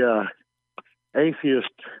the atheist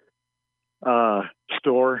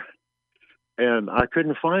store, and I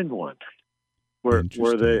couldn't find one where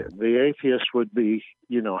the atheist would be,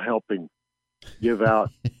 helping give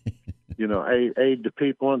out, aid to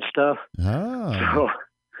people and stuff. Oh.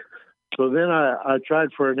 So then I tried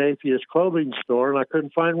for an atheist clothing store, and I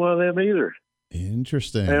couldn't find one of them either.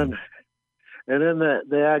 Interesting. And then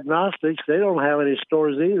the agnostics, they don't have any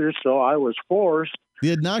stores either, so I was forced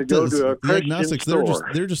to go to a Christian store.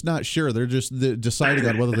 They're just not sure. They're deciding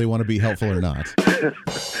on whether they want to be helpful or not.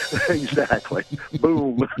 Exactly.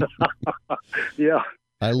 Boom. Yeah.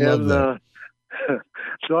 I love that.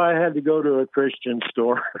 So I had to go to a Christian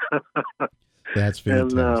store. That's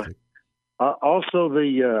fantastic. And also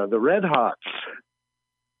the Red Hots.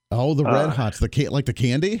 Oh, the Red Hots, like the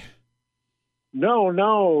candy? No,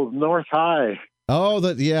 North High. Oh,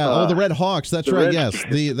 the Red Hawks. That's right. Yes,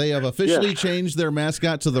 they have officially changed their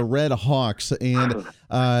mascot to the Red Hawks, and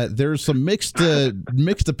there's some mixed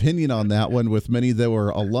opinion on that one, with many that were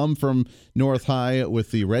alum from North High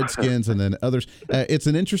with the Redskins, and then others. It's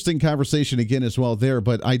an interesting conversation again as well there.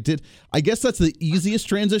 But I guess that's the easiest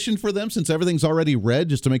transition for them, since everything's already red,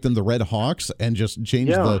 just to make them the Red Hawks and just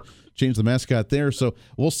change the mascot there. So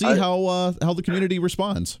we'll see how the community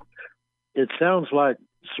responds. It sounds like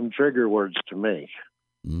some trigger words to me.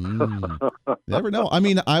 Never know. I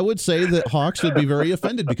mean, I would say that Hawks would be very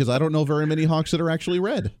offended, because I don't know very many Hawks that are actually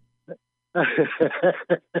red.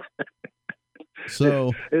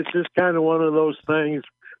 So it's just kind of one of those things.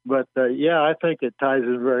 But I think it ties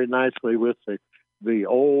in very nicely with the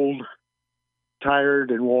old,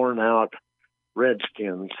 tired, and worn out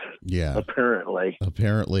Redskins. Yeah. Apparently.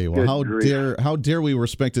 Well, how dare we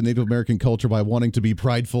respect a Native American culture by wanting to be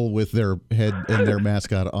prideful with their head and their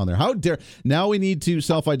mascot on there? How dare! Now we need to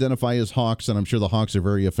self-identify as Hawks, and I'm sure the Hawks are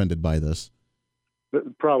very offended by this.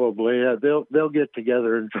 Probably. They'll get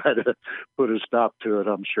together and try to put a stop to it,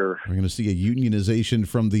 I'm sure. We're going to see a unionization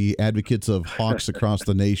from the advocates of Hawks across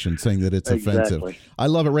the nation, saying that it's offensive. I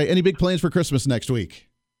love it, Ray. Any big plans for Christmas next week?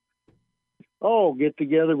 Oh, get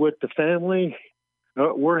together with the family.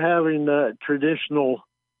 We're having traditional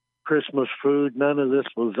Christmas food, none of this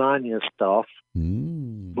lasagna stuff.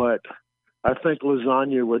 But I think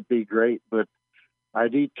lasagna would be great. But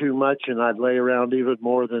I'd eat too much and I'd lay around even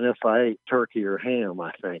more than if I ate turkey or ham,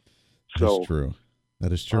 I think. So that's true.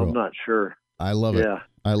 That is true. I'm not sure. I love it. Yeah.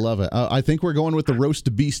 I love it. I think we're going with the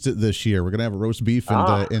roast beef this year. We're going to have a roast beef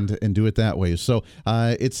and do it that way. So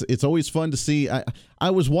it's always fun to see. I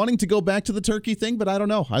was wanting to go back to the turkey thing, but I don't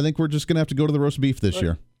know. I think we're just going to have to go to the roast beef this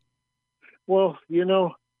year. Well,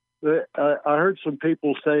 I heard some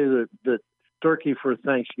people say that turkey for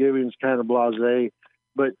Thanksgiving is kind of blasé,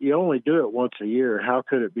 but you only do it once a year. How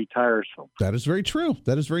could it be tiresome? That is very true.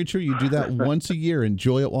 You do that once a year.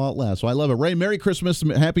 Enjoy it while it lasts. So I love it. Ray, Merry Christmas.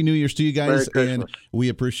 Happy New Year's to you guys. And we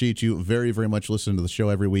appreciate you very, very much listening to the show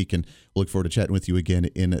every week, and look forward to chatting with you again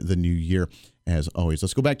in the new year, as always.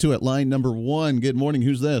 Let's go back to it. Line number 1. Good morning.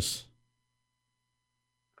 Who's this?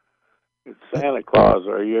 It's Santa Claus.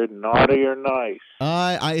 Are you naughty or nice?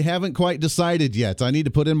 I haven't quite decided yet. I need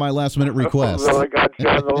to put in my last-minute request. Well, I got you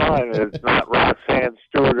on the line. It's not Roxanne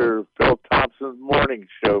Stewart or Phil Thompson's morning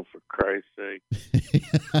show, for Christ's sake.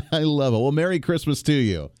 I love it. Well, Merry Christmas to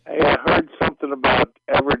you. Hey, I heard something about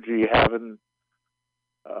Evergy having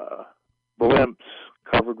blimps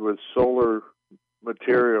covered with solar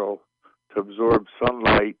material to absorb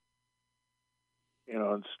sunlight,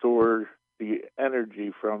 and store the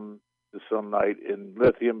energy from the sunlight in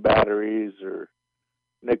lithium batteries or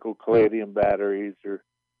nickel palladium batteries, or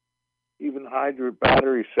even hydrogen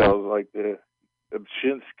battery cells like the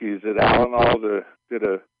Obshinskis at Allen did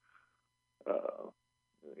a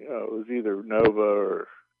it was either Nova or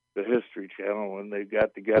the History Channel when they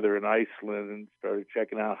got together in Iceland and started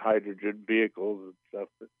checking out hydrogen vehicles and stuff.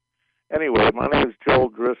 But anyway, my name is Joel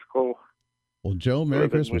Driscoll. Well, Joe, Merry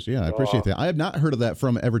Christmas. Yeah, I appreciate that. I have not heard of that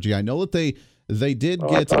from Evergy. I know that they did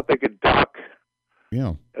get. I thought they could dock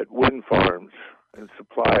Yeah. at wind farms and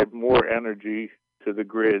supply more energy to the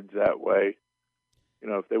grids that way.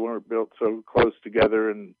 If they weren't built so close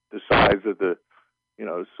together and the size of the,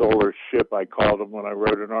 solar ship, I called them when I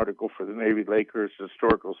wrote an article for the Navy Lakers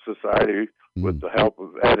Historical Society with the help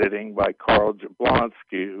of editing by Carl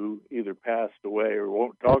Jablonski, who either passed away or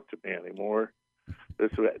won't talk to me anymore.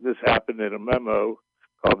 This happened in a memo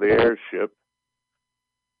called The Airship,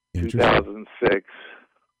 2006.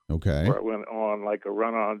 Okay. Where I went on like a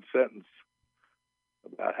run-on sentence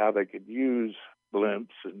about how they could use blimps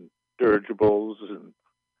and dirigibles. And,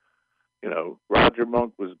 Roger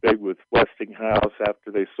Monk was big with Westinghouse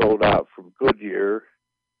after they sold out from Goodyear.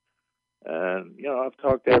 And, I've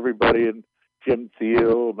talked to everybody, and Jim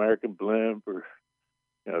Thiel, American Blimp, or,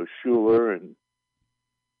 Schuler and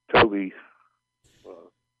Toby.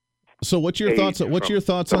 So what's your thoughts? What's your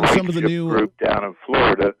thoughts on some of the new group down in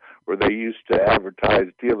Florida, where they used to advertise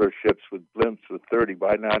dealerships with blimps with 30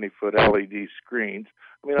 by 90 foot LED screens?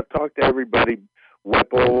 I mean, I've talked to everybody,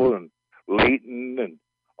 Whipple and Leighton and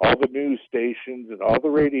all the news stations and all the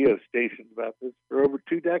radio stations about this for over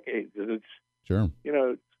 2 decades, and it's sure.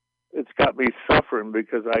 It's got me suffering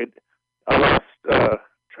because I lost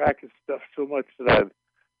track of stuff so much that I've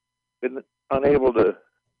been unable to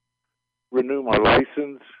renew my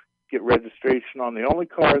license, get registration on the only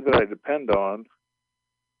car that I depend on,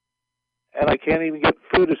 and I can't even get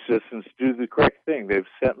food assistance to do the correct thing. They've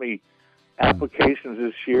sent me applications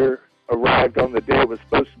this year, arrived on the day it was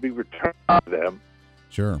supposed to be returned to them.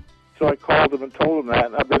 Sure. So I called them and told them that,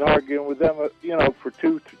 and I've been arguing with them, for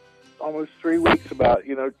almost 3 weeks about,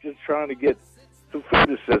 just trying to get some food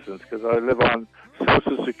assistance because I live on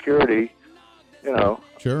Social Security.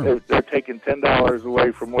 Sure. They're taking $10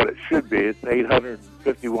 away from what it should be. It's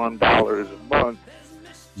 $851 a month.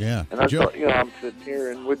 Yeah. And I'm sitting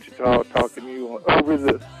here in Wichita talking to you over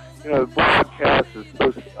the, the broadcast is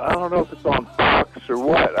supposed to, I don't know if it's on Fox or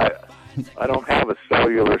what. I don't have a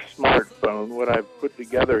cellular smartphone. What I've put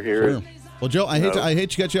together here is. Well, Joe, I hate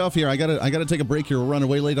to cut you off here. I gotta take a break here. We're running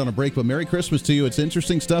way late on a break, but Merry Christmas to you. It's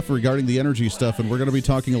interesting stuff regarding the energy stuff, and we're going to be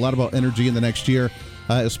talking a lot about energy in the next year,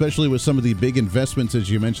 especially with some of the big investments, as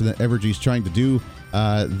you mentioned, that Evergy's trying to do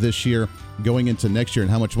this year, going into next year, and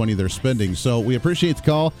how much money they're spending. So we appreciate the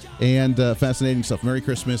call and fascinating stuff. Merry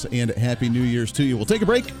Christmas and Happy New Year's to you. We'll take a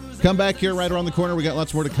break. Come back here right around the corner. We got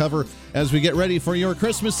lots more to cover as we get ready for your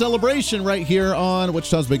Christmas celebration right here on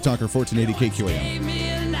Wichita's Big Talker, 1480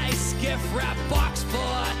 KQAM. Gift wrap box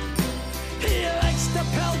boy. He likes to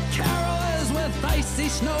pelt carolers with icy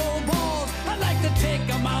snowballs. I'd like to take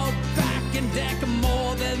him out back and deck him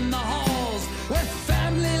more than the halls. With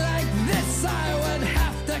family like this, I would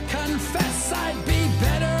have to confess I'd be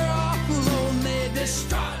better off lonely,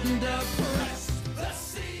 distraught and depressed. The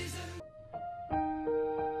season.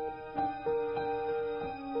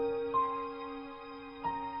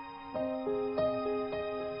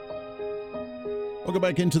 Welcome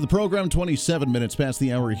back into the program. 27 minutes past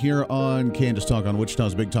the hour here on Kansas Talk on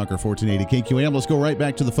Wichita's Big Talker 1480 KQAM. Let's go right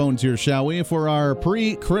back to the phones here, shall we, for our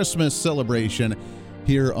pre-Christmas celebration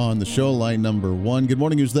here on the show. Line number 1. Good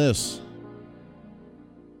morning. Who's this?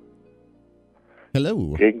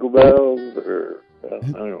 Hello. Jingle bells. I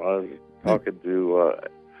was talking to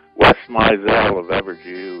Wes Mizell of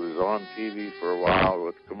Evergy, who was on TV for a while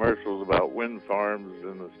with commercials about wind farms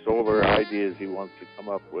and the solar ideas he wants to come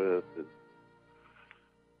up with.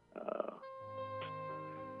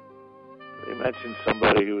 They mentioned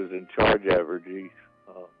somebody who was in charge of Evergy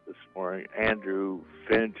this morning, Andrew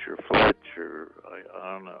Finch or Fletch, or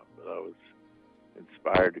I don't know. But I was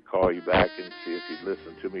inspired to call you back and see if you'd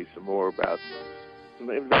listen to me some more about some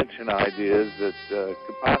invention ideas that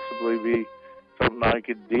could possibly be something I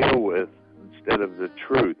could deal with instead of the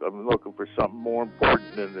truth. I'm looking for something more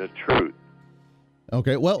important than the truth.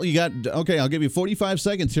 Okay, well, I'll give you 45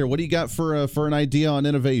 seconds here. What do you got for an idea on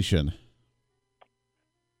innovation?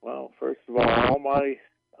 Well, first of all my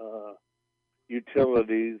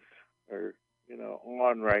utilities are,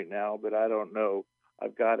 on right now, but I don't know.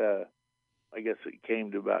 I've got I guess it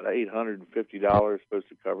came to about $850 supposed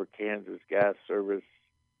to cover Kansas gas service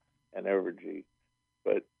and Evergy.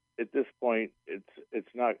 But at this point, it's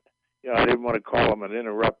not, I didn't want to call them and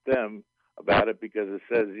interrupt them about it because it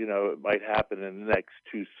says, it might happen in the next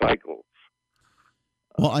 2 cycles.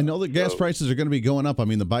 Well, I know that gas prices are going to be going up. I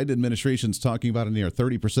mean, the Biden administration's talking about a near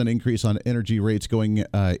 30% increase on energy rates going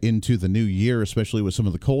into the new year, especially with some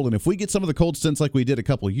of the cold. And if we get some of the cold stints like we did a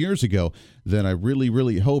couple of years ago, then I really,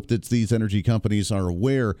 really hope that these energy companies are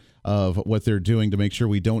aware of what they're doing to make sure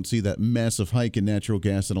we don't see that massive hike in natural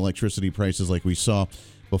gas and electricity prices like we saw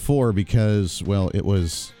before because, well, it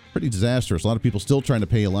was pretty disastrous. A lot of people still trying to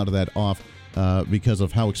pay a lot of that off because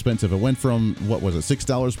of how expensive it went from,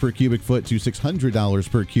 $6 per cubic foot to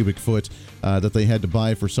 $600 per cubic foot that they had to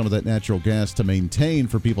buy for some of that natural gas to maintain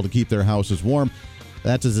for people to keep their houses warm.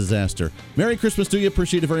 That's a disaster. Merry Christmas to you.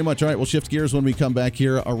 Appreciate it very much. All right, we'll shift gears when we come back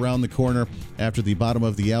here around the corner after the bottom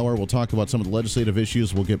of the hour. We'll talk about some of the legislative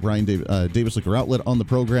issues. We'll get Brian Davis Liquor Outlet on the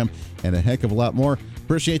program and a heck of a lot more.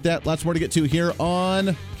 Appreciate that. Lots more to get to here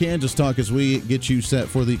on Kansas Talk as we get you set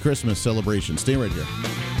for the Christmas celebration. Stay right here.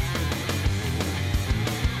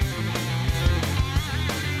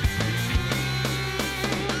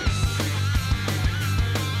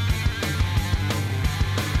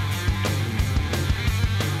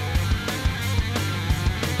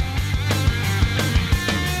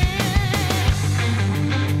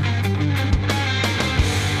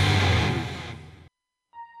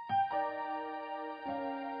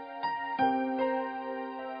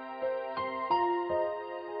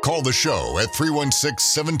 Call the show at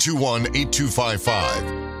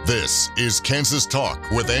 316-721-8255. This is Kansas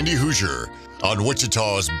Talk with Andy Hoosier on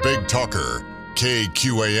Wichita's Big Talker,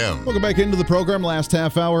 KQAM. Welcome back into the program. Last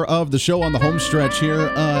half hour of the show on the home stretch here.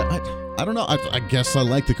 I don't know. I guess I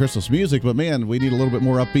like the Christmas music, but man, we need a little bit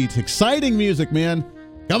more upbeat, exciting music, man.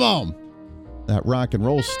 Come on. That rock and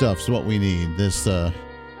roll stuff's what we need. This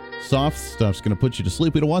soft stuff's going to put you to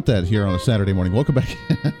sleep. We don't want that here on a Saturday morning. Welcome back.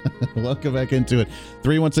 Welcome back into it.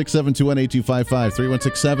 316-721-8255.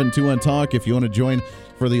 316-721-TALK. If you want to join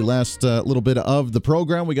for the last little bit of the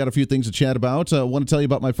program, we got a few things to chat about. I want to tell you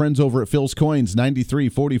about my friends over at Phil's Coins,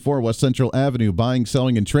 9344 West Central Avenue. Buying,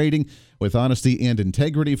 selling, and trading with honesty and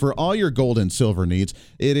integrity for all your gold and silver needs.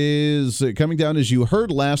 It is coming down, as you heard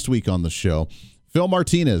last week on the show. Phil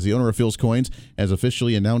Martinez, the owner of Phil's Coins, has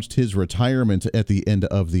officially announced his retirement at the end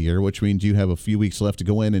of the year, which means you have a few weeks left to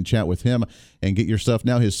go in and chat with him and get your stuff.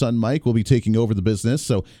 Now his son Mike will be taking over the business,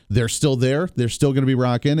 so they're still there. They're still going to be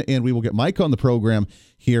rocking, and we will get Mike on the program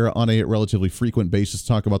here on a relatively frequent basis to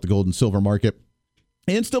talk about the gold and silver market.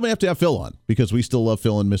 And still may have to have Phil on because we still love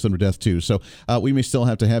Phil and Miss Under Death too. So we may still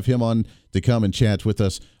have to have him on to come and chat with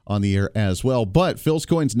us on the air as well. But Phil's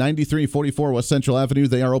Coins, 9344 West Central Avenue.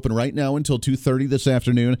 They are open right now until 2:30 this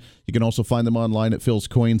afternoon. You can also find them online at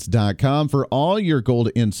philscoins.com for all your gold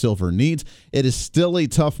and silver needs. It is still a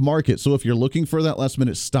tough market. So if you're looking for that last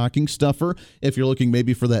minute stocking stuffer, if you're looking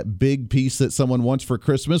maybe for that big piece that someone wants for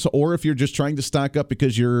Christmas, or if you're just trying to stock up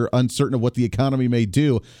because you're uncertain of what the economy may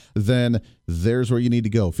do, then there's where you need to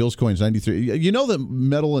go. Phil's Coins, 93. You know that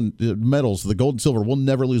metals, the gold and silver, will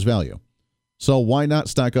never lose value. So why not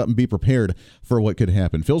stock up and be prepared for what could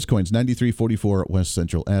happen? Phil's Coins, 9344 West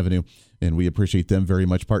Central Avenue. And we appreciate them very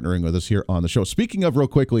much partnering with us here on the show. Speaking of, real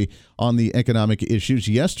quickly, on the economic issues,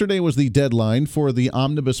 yesterday was the deadline for the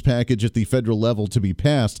omnibus package at the federal level to be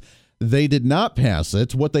passed. They did not pass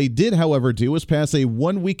it. What they did, however, do is pass a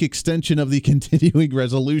 1-week extension of the continuing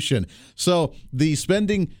resolution. So the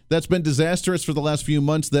spending that's been disastrous for the last few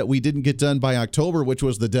months that we didn't get done by October, which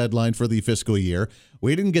was the deadline for the fiscal year,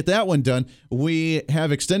 we didn't get that one done. We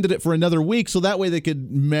have extended it for another week so that way they could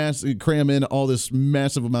cram in all this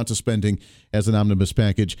massive amounts of spending as an omnibus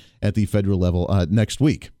package at the federal level next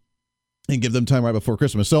week, and give them time right before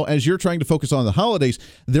Christmas. So as you're trying to focus on the holidays,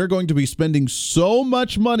 they're going to be spending so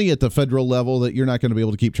much money at the federal level that you're not going to be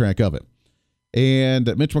able to keep track of it.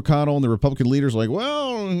 And Mitch McConnell and the Republican leaders are like,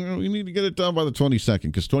 well, we need to get it done by the 22nd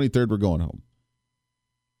because 23rd we're going home.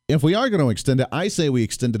 If we are going to extend it, I say we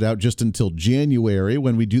extend it out just until January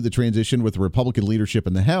when we do the transition with the Republican leadership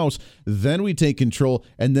in the House. Then we take control,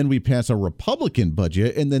 and then we pass a Republican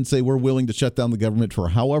budget and then say we're willing to shut down the government for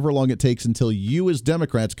however long it takes until you as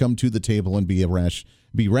Democrats come to the table and be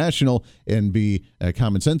rational and be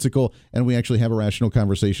commonsensical, and we actually have a rational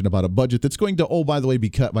conversation about a budget that's going to, oh, by the way, be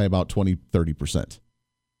cut by about 20-30%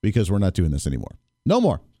 because we're not doing this anymore. No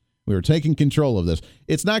more. We were taking control of this.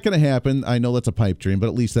 It's not going to happen. I know that's a pipe dream, but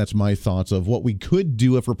at least that's my thoughts of what we could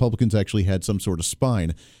do if Republicans actually had some sort of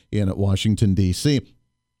spine in Washington, D.C.,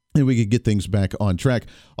 and we could get things back on track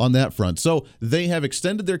on that front. So they have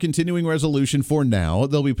extended their continuing resolution for now.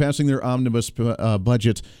 They'll be passing their omnibus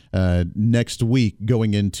budget next week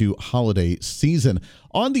going into holiday season.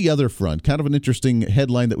 On the other front, kind of an interesting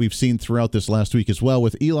headline that we've seen throughout this last week as well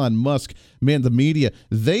with Elon Musk. Man, the media,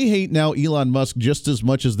 they hate now Elon Musk just as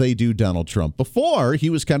much as they do Donald Trump. Before, he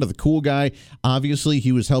was kind of the cool guy. Obviously,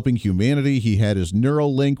 he was helping humanity. He had his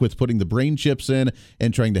Neuralink with putting the brain chips in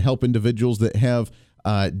and trying to help individuals that have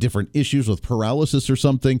different issues with paralysis or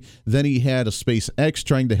something. Then he had a SpaceX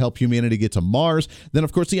trying to help humanity get to Mars. Then,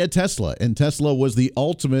 of course, he had Tesla. And Tesla was the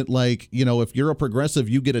ultimate, like, you know, if you're a progressive,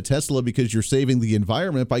 you get a Tesla because you're saving the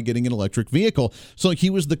environment by getting an electric vehicle. So he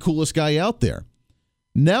was the coolest guy out there.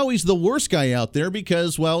 Now he's the worst guy out there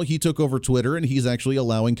because, well, he took over Twitter and he's actually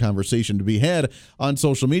allowing conversation to be had on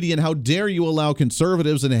social media. And how dare you allow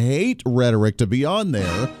conservatives and hate rhetoric to be on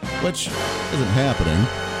there, which isn't happening.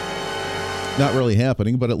 Not really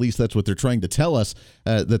happening, but at least that's what they're trying to tell us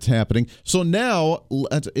that's happening. So now,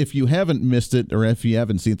 if you haven't missed it, or if you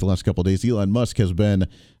haven't seen it the last couple of days, Elon Musk has been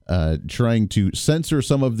trying to censor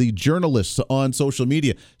some of the journalists on social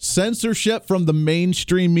media. Censorship from the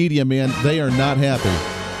mainstream media, man, they are not happy.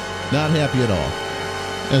 Not happy at all.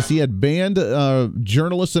 As he had banned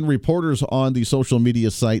journalists and reporters on the social media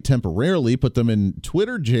site temporarily, put them in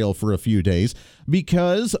Twitter jail for a few days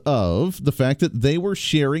because of the fact that they were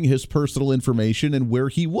sharing his personal information and where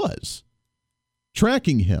he was,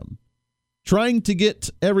 tracking him, trying to get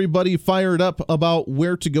everybody fired up about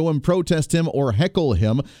where to go and protest him or heckle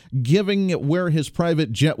him, giving where his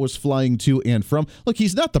private jet was flying to and from. Look,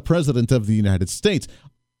 he's not the president of the United States.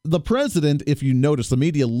 The president, if you notice, the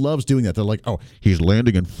media loves doing that. They're like, oh, he's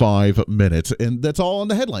landing in 5 minutes. And that's all on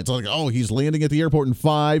the headlines. Like, oh, he's landing at the airport in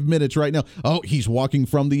 5 minutes right now. Oh, he's walking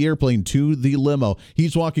from the airplane to the limo.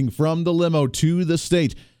 He's walking from the limo to the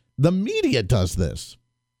stage. The media does this.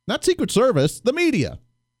 Not Secret Service, the media.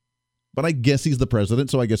 But I guess he's the president,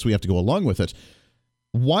 so I guess we have to go along with it.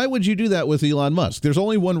 Why would you do that with Elon Musk? There's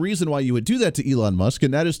only one reason why you would do that to Elon Musk,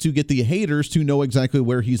 and that is to get the haters to know exactly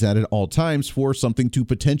where he's at all times for something to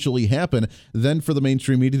potentially happen. Then for the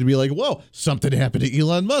mainstream media to be like, whoa, something happened to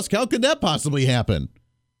Elon Musk. How could that possibly happen?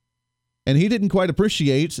 And he didn't quite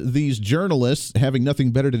appreciate these journalists having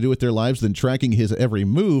nothing better to do with their lives than tracking his every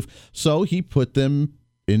move, so he put them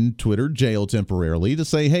in Twitter jail temporarily to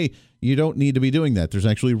say, hey, you don't need to be doing that. There's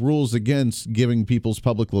actually rules against giving people's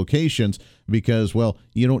public locations because, well,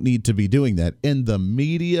 you don't need to be doing that. And the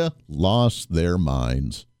media lost their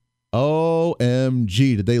minds.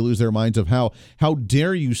 OMG, did they lose their minds of how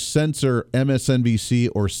dare you censor MSNBC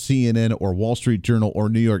or CNN or Wall Street Journal or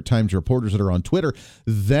New York Times reporters that are on Twitter?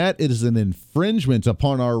 That is an infringement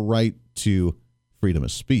upon our right to freedom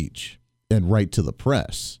of speech and right to the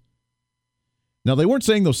press. Now, they weren't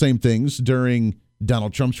saying those same things during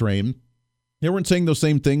Donald Trump's reign. They weren't saying those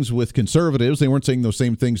same things with conservatives. They weren't saying those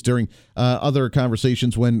same things during other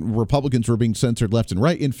conversations when Republicans were being censored left and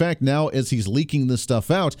right. In fact, now as he's leaking this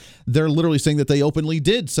stuff out, they're literally saying that they openly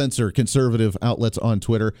did censor conservative outlets on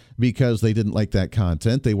Twitter because they didn't like that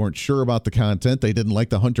content. They weren't sure about the content. They didn't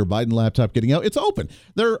like the Hunter Biden laptop getting out. It's open.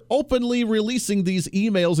 They're openly releasing these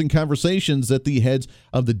emails and conversations that the heads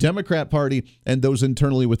of the Democrat Party and those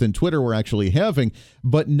internally within Twitter were actually having.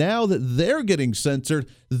 But now that they're getting censored,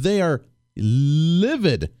 they are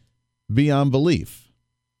livid beyond belief.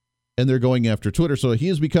 And they're going after Twitter. So he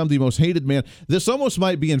has become the most hated man. This almost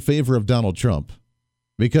might be in favor of Donald Trump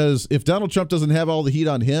Because if Donald Trump doesn't have all the heat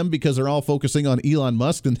on him because they're all focusing on Elon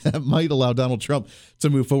Musk, then that might allow Donald Trump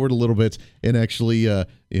to move forward a little bit and actually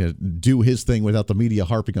do his thing without the media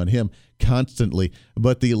harping on him constantly.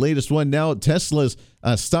 But the latest one now, Tesla's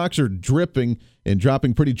stocks are dripping and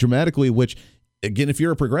dropping pretty dramatically, which, again, if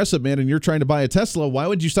you're a progressive man and you're trying to buy a Tesla, why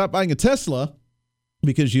would you stop buying a Tesla?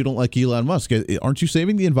 Because you don't like Elon Musk. Aren't you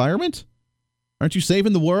saving the environment? Aren't you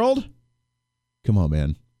saving the world? Come on,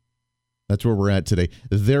 man. That's where we're at today.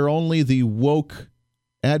 They're only the woke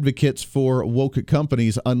advocates for woke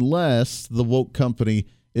companies unless the woke company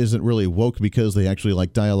isn't really woke because they actually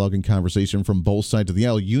like dialogue and conversation from both sides of the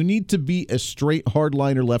aisle. You need to be a straight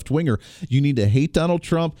hardliner left-winger. You need to hate Donald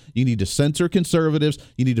Trump. You need to censor conservatives.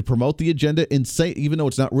 You need to promote the agenda and say, even though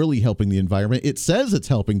it's not really helping the environment, it says it's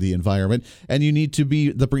helping the environment. And you need to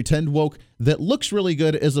be the pretend woke that looks really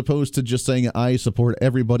good as opposed to just saying, I support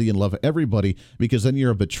everybody and love everybody, because then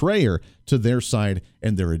you're a betrayer to their side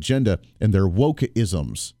and their agenda and their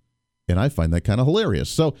wokeisms. And I find that kind of hilarious.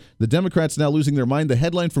 So the Democrats now losing their mind. The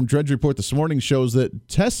headline from Drudge Report this morning shows that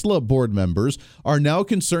Tesla board members are now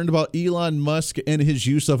concerned about Elon Musk and his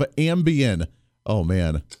use of Ambien. Oh,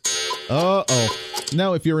 man. Uh-oh.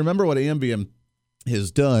 Now, if you remember what Ambien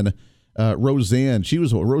has done, Roseanne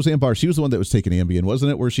Barr, she was the one that was taking Ambien,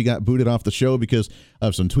 wasn't it? Where she got booted off the show because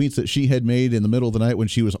of some tweets that she had made in the middle of the night when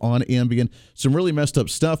she was on Ambien. Some really messed up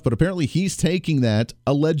stuff, but apparently he's taking that,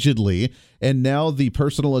 allegedly, and now the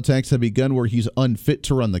personal attacks have begun where he's unfit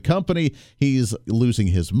to run the company. He's losing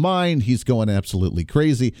his mind. He's going absolutely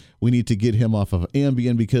crazy. We need to get him off of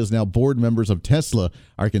Ambien because now board members of Tesla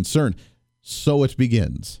are concerned. So it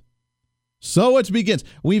begins.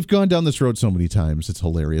 We've gone down this road so many times. It's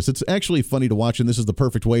hilarious. It's actually funny to watch, and this is the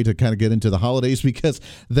perfect way to kind of get into the holidays because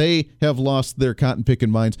they have lost their cotton-picking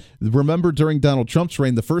minds. Remember, during Donald Trump's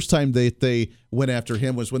reign, the first time they went after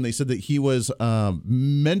him was when they said that he was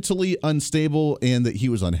mentally unstable and that he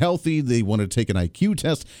was unhealthy. They wanted to take an IQ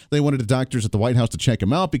test. They wanted the doctors at the White House to check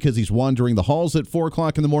him out because he's wandering the halls at 4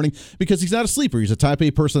 o'clock in the morning because he's not a sleeper. He's a type A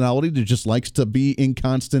personality that just likes to be in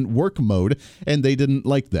constant work mode, and they didn't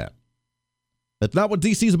like that. That's not what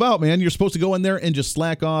DC's about, man. You're supposed to go in there and just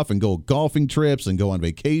slack off and go golfing trips and go on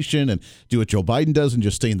vacation and do what Joe Biden does and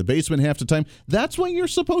just stay in the basement half the time. That's what you're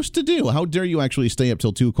supposed to do. How dare you actually stay up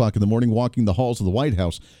till 2 o'clock in the morning walking the halls of the White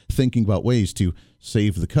House thinking about ways to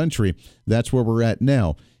save the country? That's where we're at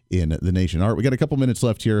now in the nation. All right, we got a couple minutes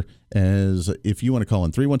left here, as if you want to call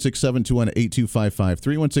in 316-721-8255,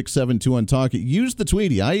 316-721-TALK. Use the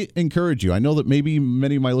Tweety. I encourage you. I know that maybe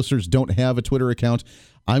many of my listeners don't have a Twitter account.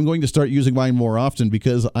 I'm going to start using mine more often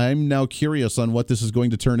because I'm now curious on what this is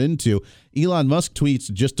going to turn into. Elon Musk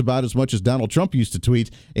tweets just about as much as Donald Trump used to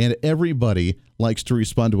tweet, and everybody likes to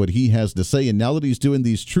respond to what he has to say. And now that he's doing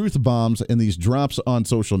these truth bombs and these drops on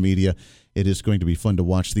social media, it is going to be fun to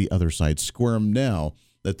watch the other side squirm now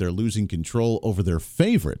that they're losing control over their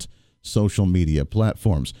favorite social media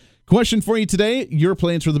platforms. Question for you today: your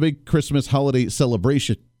plans for the big Christmas holiday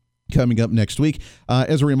celebration coming up next week.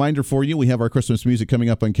 As a reminder for you, we have our Christmas music coming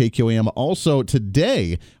up on KQAM. Also,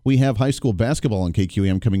 today, we have high school basketball on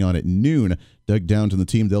KQAM coming on at noon. Doug Downs and the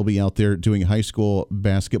team, they'll be out there doing high school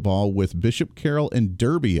basketball with Bishop Carroll and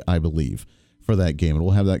Derby, I believe, for that game. And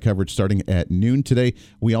we'll have that coverage starting at noon today.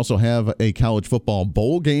 We also have a college football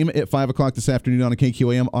bowl game at 5 o'clock this afternoon on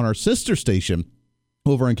KQAM on our sister station.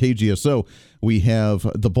 Over on KGSO, we have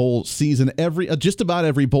the bowl season. Just about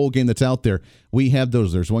every bowl game that's out there, we have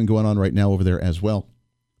those. There's one going on right now over there as well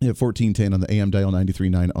at 1410 on the AM dial,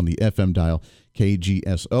 93.9 on the FM dial,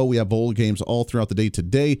 KGSO. We have bowl games all throughout the day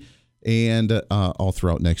today and all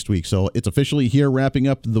throughout next week. So it's officially here, wrapping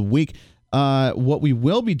up the week. What we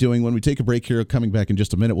will be doing when we take a break here, coming back in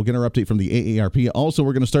just a minute, we'll get our update from the AARP. Also,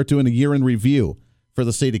 we're going to start doing a year in review for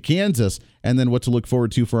the state of Kansas, and then what to look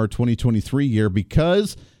forward to for our 2023 year,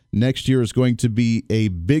 because next year is going to be a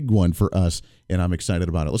big one for us, and I'm excited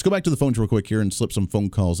about it. Let's go back to the phones real quick here and slip some phone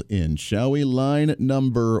calls in, shall we? Line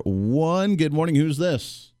number 1. Good morning. Who's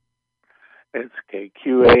this? It's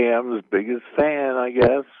KQAM's biggest fan, I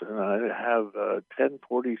guess, and I have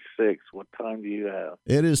 1046. What time do you have?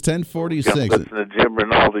 It is 10:46. Listen to Jim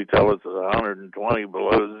Rinaldi tell us it's 120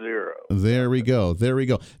 below zero. There we go.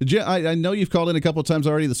 Jim, I know you've called in a couple of times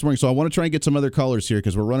already this morning, so I want to try and get some other callers here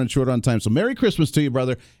because we're running short on time. So Merry Christmas to you,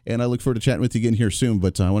 brother, and I look forward to chatting with you again here soon,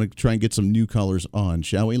 but I want to try and get some new callers on,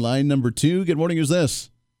 shall we? Line number 2. Good morning. Who's this?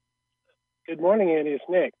 Good morning, Andy. It's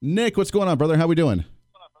Nick. Nick, what's going on, brother? How we doing?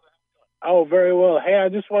 Oh, very well. Hey, I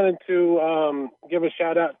just wanted to give a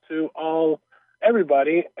shout out to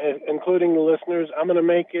everybody, including the listeners. I'm going to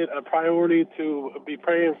make it a priority to be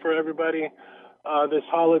praying for everybody this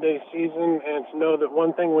holiday season, and to know that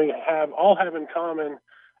one thing we all have in common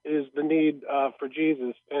is the need for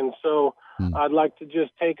Jesus. And so I'd like to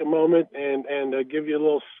just take a moment and give you a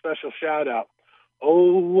little special shout out.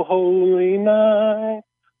 Oh, holy night,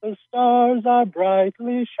 the stars are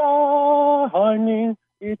brightly shining.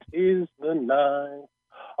 It is the night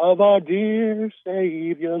of our dear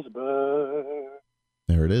Savior's birth.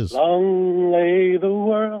 There it is. Long lay the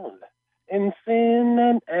world in sin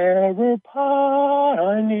and error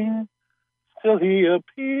pining, till he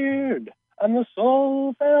appeared and the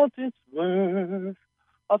soul felt its worth.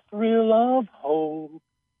 A thrill of hope,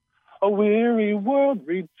 a weary world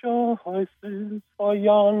rejoices, for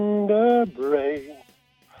yonder breaks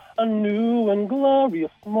a new and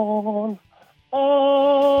glorious morn.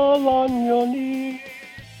 All on your knees,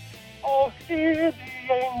 oh, hear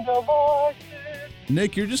the angel voices.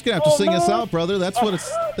 Nick, you're just gonna have to sing us out, brother. That's what it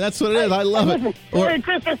is. I love it. Merry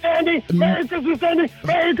Christmas, Andy. Merry Christmas, Andy.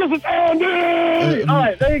 Merry Christmas, Andy. All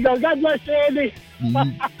right, there you go. God bless you, Andy.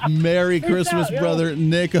 Merry Christmas, brother.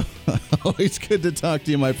 Nick, always good to talk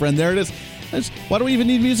to you, my friend. There it is. Why do we even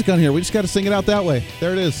need music on here? We just got to sing it out that way.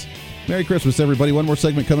 There it is. Merry Christmas, everybody. One more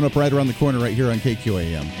segment coming up right around the corner right here on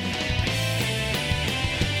KQAM.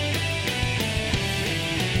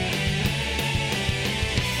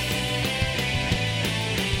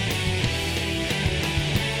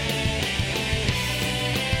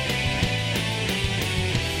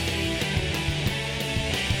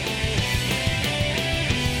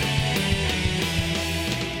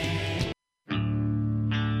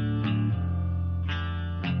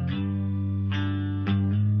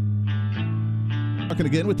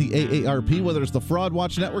 Again with the AARP, whether it's the Fraud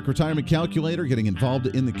Watch Network, Retirement Calculator, getting involved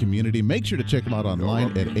in the community. Make sure to check them out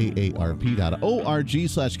online at aarp.org/KS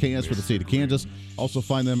for the state of Kansas. Also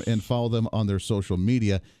find them and follow them on their social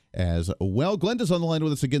media as well. Glenda's on the line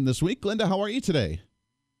with us again this week. Glenda, how are you today?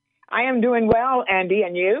 I am doing well, Andy,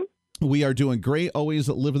 and you? We are doing great, always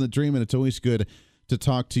living the dream, and it's always good to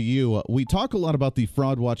talk to you. We talk a lot about the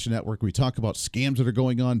Fraud Watch Network. We talk about scams that are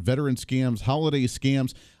going on, veteran scams, holiday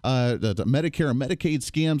scams, the Medicare and Medicaid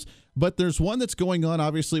scams. But there's one that's going on,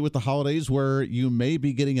 obviously, with the holidays where you may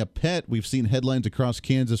be getting a pet. We've seen headlines across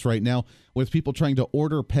Kansas right now with people trying to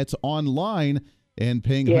order pets online and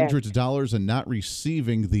paying hundreds of dollars and not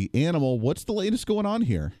receiving the animal. What's the latest going on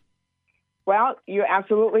here? Well, you're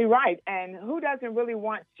absolutely right. And who doesn't really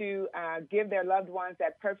want to give their loved ones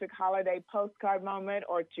that perfect holiday postcard moment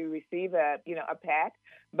or to receive a pet?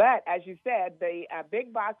 But as you said, the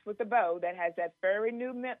big box with the bow that has that furry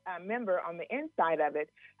new member on the inside of it,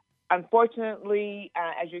 unfortunately,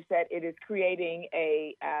 as you said, it is creating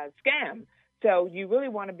a scam. So you really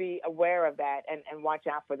want to be aware of that and watch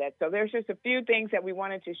out for that. So there's just a few things that we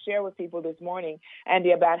wanted to share with people this morning,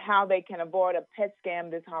 Andy, about how they can avoid a pet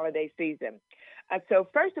scam this holiday season. So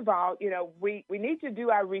first of all, we need to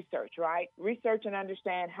do our research, right? Research and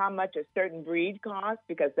understand how much a certain breed costs,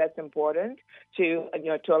 because that's important to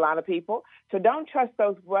a lot of people. So don't trust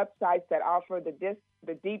those websites that offer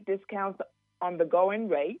the deep discounts on the going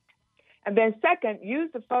rate. And then second,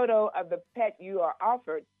 use the photo of the pet you are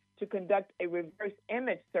offered to conduct a reverse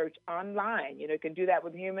image search online. You can do that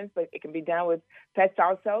with humans, but it can be done with pets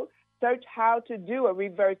also. Search how to do a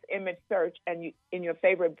reverse image search in your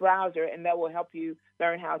favorite browser, and that will help you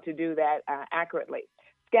learn how to do that accurately.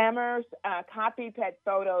 Scammers copy pet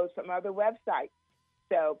photos from other websites.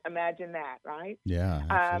 So imagine that, right? Yeah,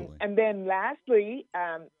 absolutely. And then lastly,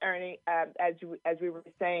 Ernie, as we were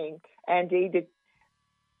saying, Andy,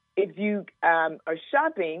 if you are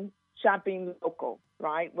shopping local,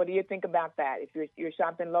 right? What do you think about that? If you're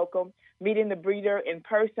shopping local, meeting the breeder in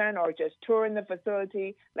person or just touring the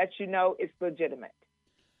facility lets you know it's legitimate.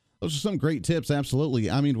 Those are some great tips, absolutely.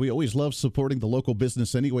 I mean, we always love supporting the local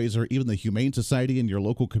business anyways, or even the Humane Society in your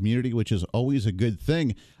local community, which is always a good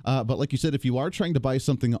thing. But like you said, if you are trying to buy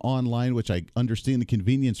something online, which I understand the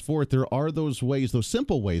convenience for it, there are those ways, those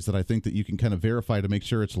simple ways that I think that you can kind of verify to make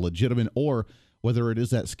sure it's legitimate, or whether it is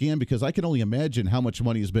that scam, because I can only imagine how much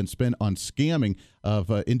money has been spent on scamming of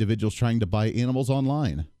individuals trying to buy animals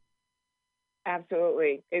online.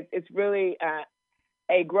 Absolutely. It's really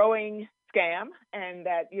a growing scam, and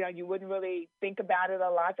that you wouldn't really think about it a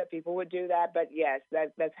lot, that people would do that, but yes,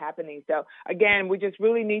 that's happening. So again, we just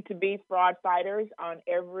really need to be fraud fighters on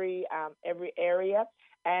every area,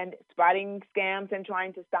 and spotting scams and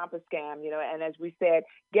trying to stop a scam, and as we said,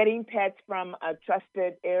 getting pets from a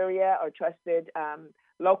trusted area or trusted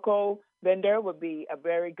local vendor would be a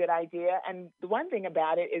very good idea. And the one thing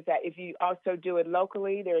about it is that if you also do it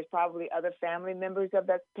locally, there's probably other family members of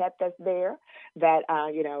that pet that's there that,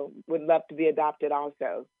 would love to be adopted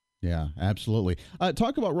also. Yeah, absolutely.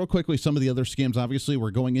 Talk about real quickly some of the other scams. Obviously,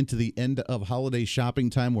 we're going into the end of holiday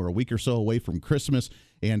shopping time. We're a week or so away from Christmas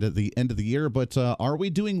and at the end of the year. But are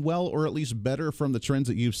we doing well, or at least better, from the trends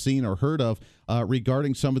that you've seen or heard of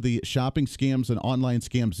regarding some of the shopping scams and online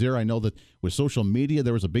scams there? I know that with social media,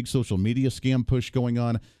 there was a big social media scam push going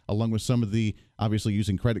on, along with some of the, obviously,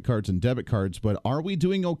 using credit cards and debit cards. But are we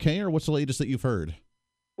doing okay, or what's the latest that you've heard?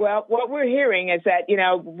 Well, what we're hearing is that,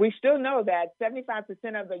 we still know that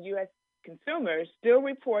 75% of the U.S. consumers still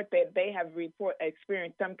report that they have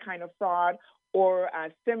experienced some kind of fraud or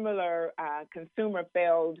similar consumer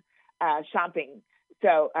failed shopping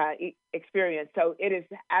experience. So it is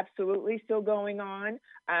absolutely still going on.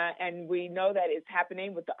 And we know that it's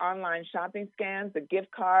happening with the online shopping scams, the gift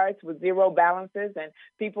cards with zero balances, and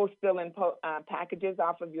people spilling packages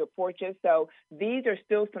off of your porches. So these are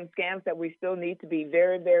still some scams that we still need to be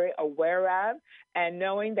very, very aware of. And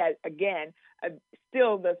knowing that, again,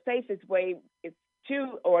 still the safest way is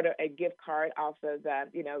to order a gift card off of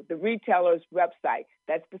the retailer's website,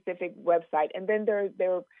 that specific website. And then they're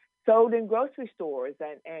sold in grocery stores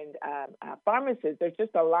and pharmacies. There's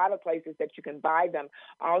just a lot of places that you can buy them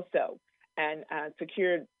also, and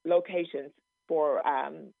secured locations for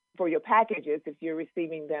your packages if you're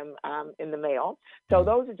receiving them in the mail. So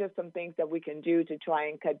those are just some things that we can do to try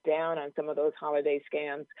and cut down on some of those holiday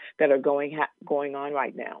scams that are going on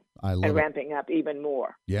right now. And ramping up even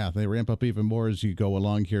more. Yeah, they ramp up even more as you go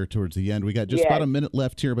along here towards the end. We got just about a minute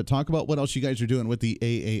left here, but talk about what else you guys are doing with the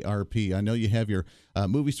AARP. I know you have your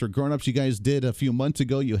movies for grown-ups you guys did a few months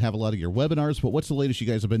ago. You have a lot of your webinars, but what's the latest you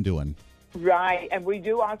guys have been doing? Right, and we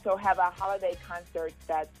do also have a holiday concert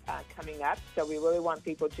that's coming up, so we really want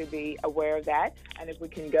people to be aware of that. And if we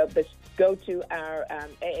can go to our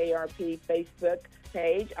AARP Facebook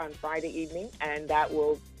page on Friday evening, and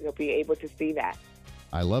you'll be able to see that.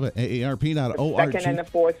 I love it. AARP.org. The second and the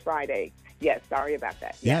fourth Friday. Yes, sorry about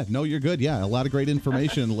that. Yeah, no, you're good. Yeah, a lot of great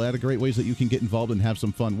information, a lot of great ways that you can get involved and have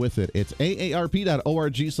some fun with it. It's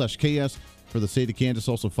AARP.org/KS. For the state of Kansas.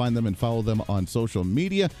 Also find them and follow them on social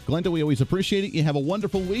media. Glenda, we always appreciate it. You have a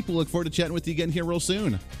wonderful week. We'll look forward to chatting with you again here real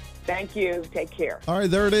soon. Thank you. Take care. All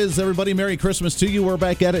right, there it is, everybody. Merry Christmas to you. We're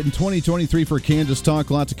back at it in 2023 for Kansas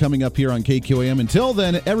Talk. Lots of coming up here on KQAM. Until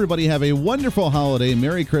then, everybody have a wonderful holiday.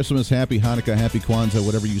 Merry Christmas, Happy Hanukkah, Happy Kwanzaa,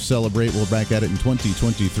 whatever you celebrate. We're back at it in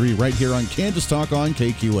 2023 right here on Kansas Talk on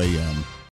KQAM.